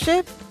to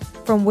shift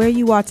from where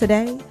you are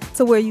today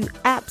to where you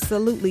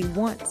absolutely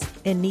want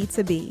and need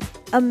to be.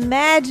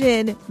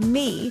 Imagine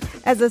me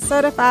as a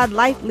certified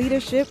life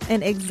leadership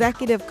and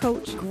executive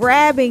coach,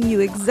 grabbing you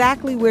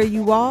exactly where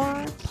you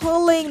are,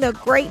 pulling the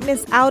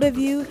greatness out of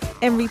you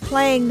and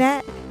replaying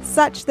that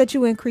such that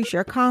you increase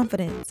your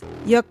confidence,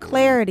 your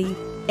clarity,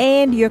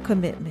 and your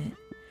commitment.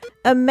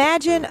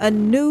 Imagine a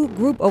new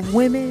group of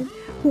women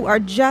who are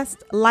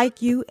just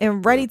like you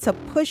and ready to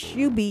push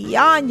you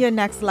beyond your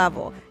next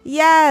level.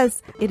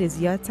 Yes, it is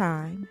your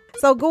time.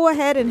 So go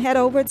ahead and head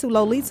over to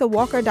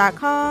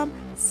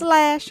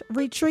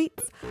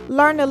lolitawalker.com/retreats.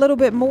 Learn a little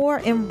bit more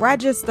and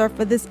register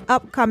for this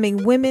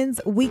upcoming Women's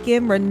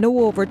Weekend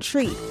Renewal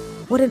Retreat.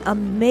 What an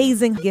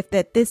amazing gift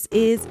that this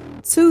is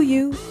to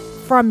you,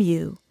 from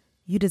you.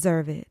 You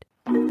deserve it.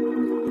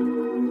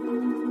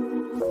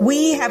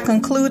 We have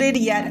concluded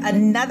yet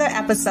another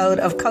episode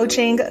of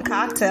Coaching,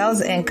 Cocktails,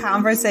 and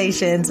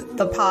Conversations,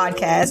 the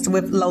podcast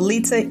with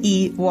Lolita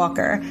E.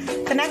 Walker.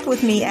 Connect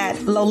with me at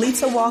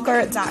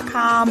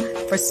lolitawalker.com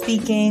for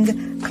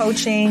speaking,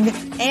 coaching,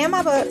 and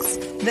my books,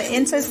 The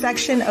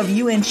Intersection of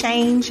You and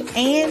Change,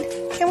 and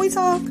Can We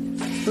Talk?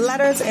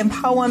 Letters and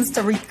poems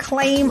to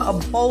reclaim a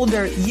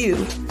bolder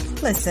you.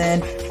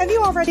 Listen, have you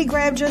already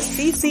grabbed your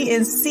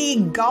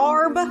CC&C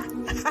garb?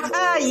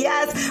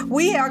 Yes,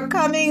 we are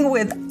coming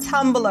with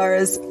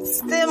tumblers,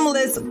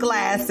 stemless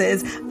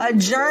glasses, a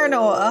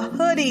journal, a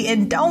hoodie,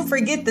 and don't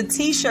forget the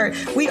t-shirt.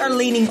 We are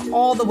leaning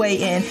all the way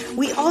in.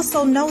 We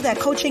also know that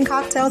Coaching,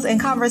 Cocktails, and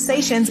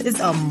Conversations is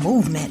a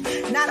movement.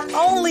 Not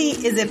only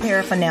is it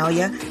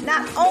paraphernalia,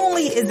 not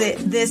only is it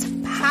this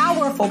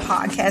powerful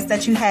podcast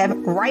that you have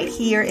right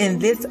here in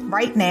this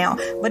right now,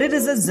 but it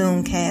is a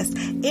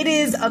Zoomcast. It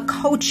is a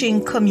coaching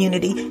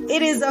community.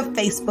 It is a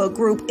Facebook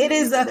group. It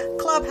is a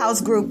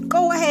Clubhouse group.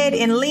 Go ahead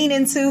and lean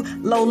into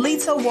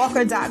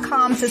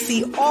lolitawalker.com to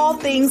see all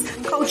things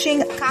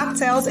coaching,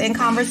 cocktails, and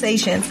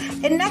conversations.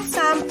 And next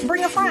time,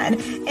 bring a friend.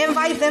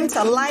 Invite them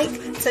to like,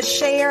 to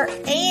share,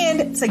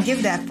 and to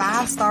give that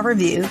 5-star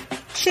review.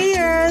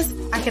 Cheers!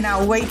 I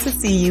cannot wait to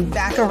see you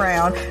back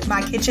around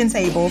my kitchen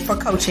table for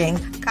Coaching,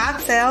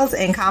 Cocktails,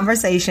 and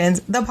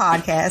Conversations, the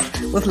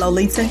podcast with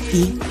Lolita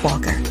E.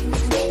 Walker.